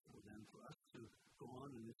it possible then for us to go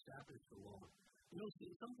on and establish the law.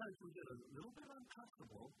 See, sometimes we get a little bit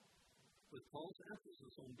uncomfortable with Paul's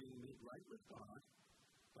emphasis on being made right with God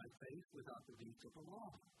by faith without the deeds of the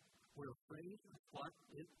law. We're afraid of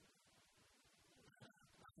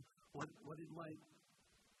what it might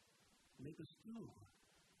make us do.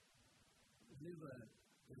 Live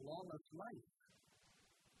a lawless life.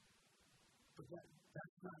 But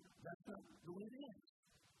that's not the way it is.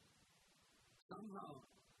 Somehow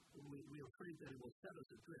we're afraid that it will set us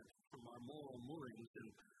adrift from our moral moorings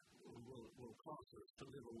and will cause us to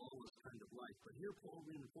live a lawless kind of life. But here Paul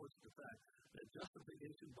reinforces the fact that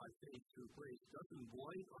justification by faith through grace doesn't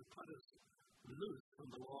void or cut us loose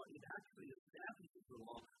from the law. It actually establishes the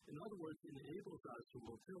law. In other words, it enables us to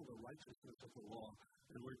fulfill the righteousness of the law.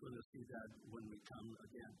 And we're going to see that when we come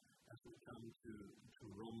again, as we come to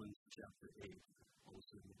Romans chapter 8.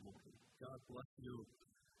 Also this morning. God bless you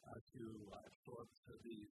as you absorb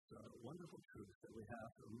these wonderful truths that we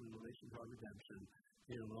have in relation to our redemption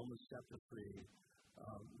in Romans chapter 3,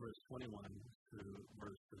 verse 21 through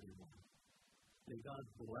verse 31. May God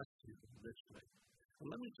bless you richly. And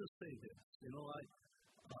let me just say this.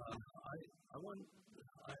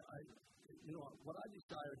 What I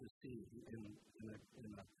desire to see in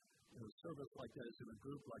a service like this, in a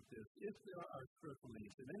group like this, if there are spiritual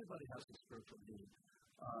needs, if anybody has a spiritual need,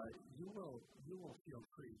 you will feel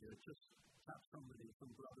free to just tap some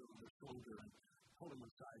brother on the shoulder and pull him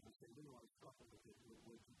aside and say, I'm struggling with it.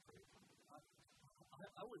 Would you pray for me?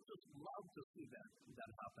 I would just love to see that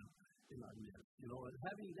happen in our midst, and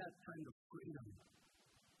having that kind of freedom.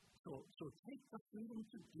 So take the freedom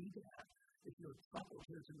to do that. If you're troubled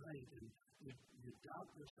here tonight and you doubt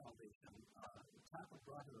your salvation, tap a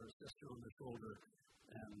brother or a sister on the shoulder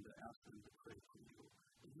and ask them to pray for you.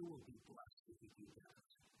 You will be blessed if you do that.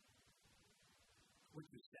 Would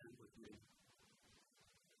you stand with me?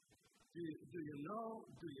 Do you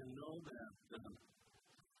know that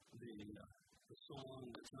the song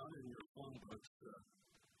that's not in your songbooks,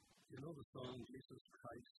 the song, Jesus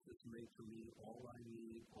Christ has made to me all I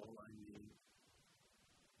need, all I need.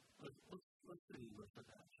 Let's sing with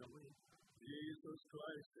that, shall we? Jesus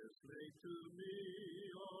Christ has made to me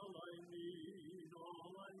all I need,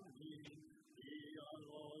 all I need. He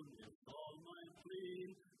alone is all my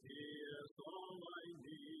plea, He is all I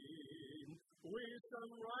need. Wisdom,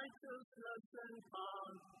 righteousness, and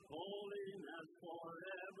power, holiness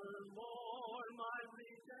forevermore, my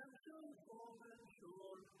redemption full and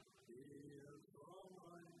sure. He is all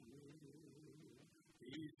I need.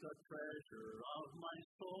 He's the treasure of my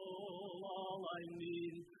soul, all I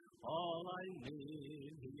need, all I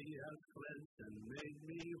need. He has cleansed and made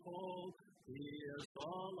me whole. He is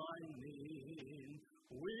all I need.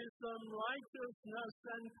 Wisdom, righteousness,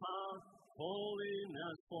 and power,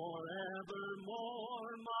 holiness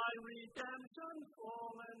forevermore, my redemption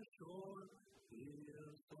full and sure. He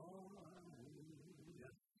is all I need.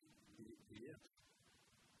 Yes, He is.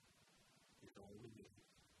 He's all we need.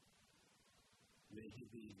 May He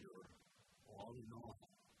be your all in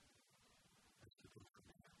all. That's the good for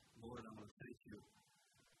me. Lord, I want to thank you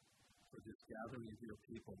for this gathering of your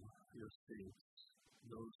people, your saints,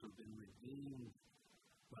 those who have been redeemed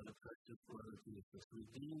by the precious blood of Jesus,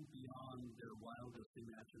 redeemed beyond their wildest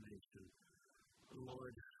imagination.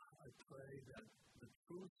 Lord, I pray that the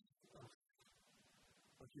truth of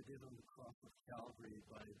what you did on the cross of Calvary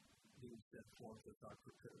by being set forth as our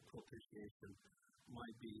propitiation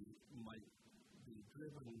might be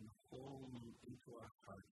driven home into our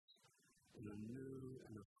hearts in a new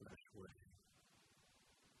and a fresh way.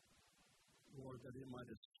 Lord, that it might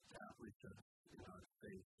establish us in our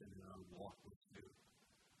faith and in our walk with you.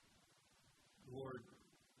 Lord,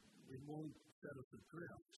 it won't set us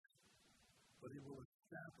adrift, but it will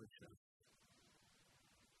establish us.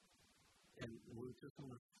 And we just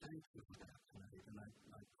want to thank you for that tonight.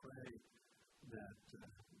 And I pray that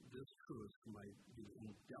this truth might be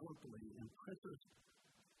indelibly imprinted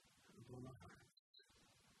upon our hearts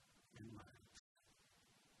and minds.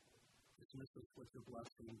 Dismiss us with your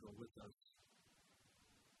blessing and go with us.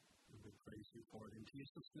 And we praise you for it in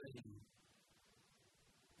Jesus' name.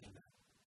 Amen.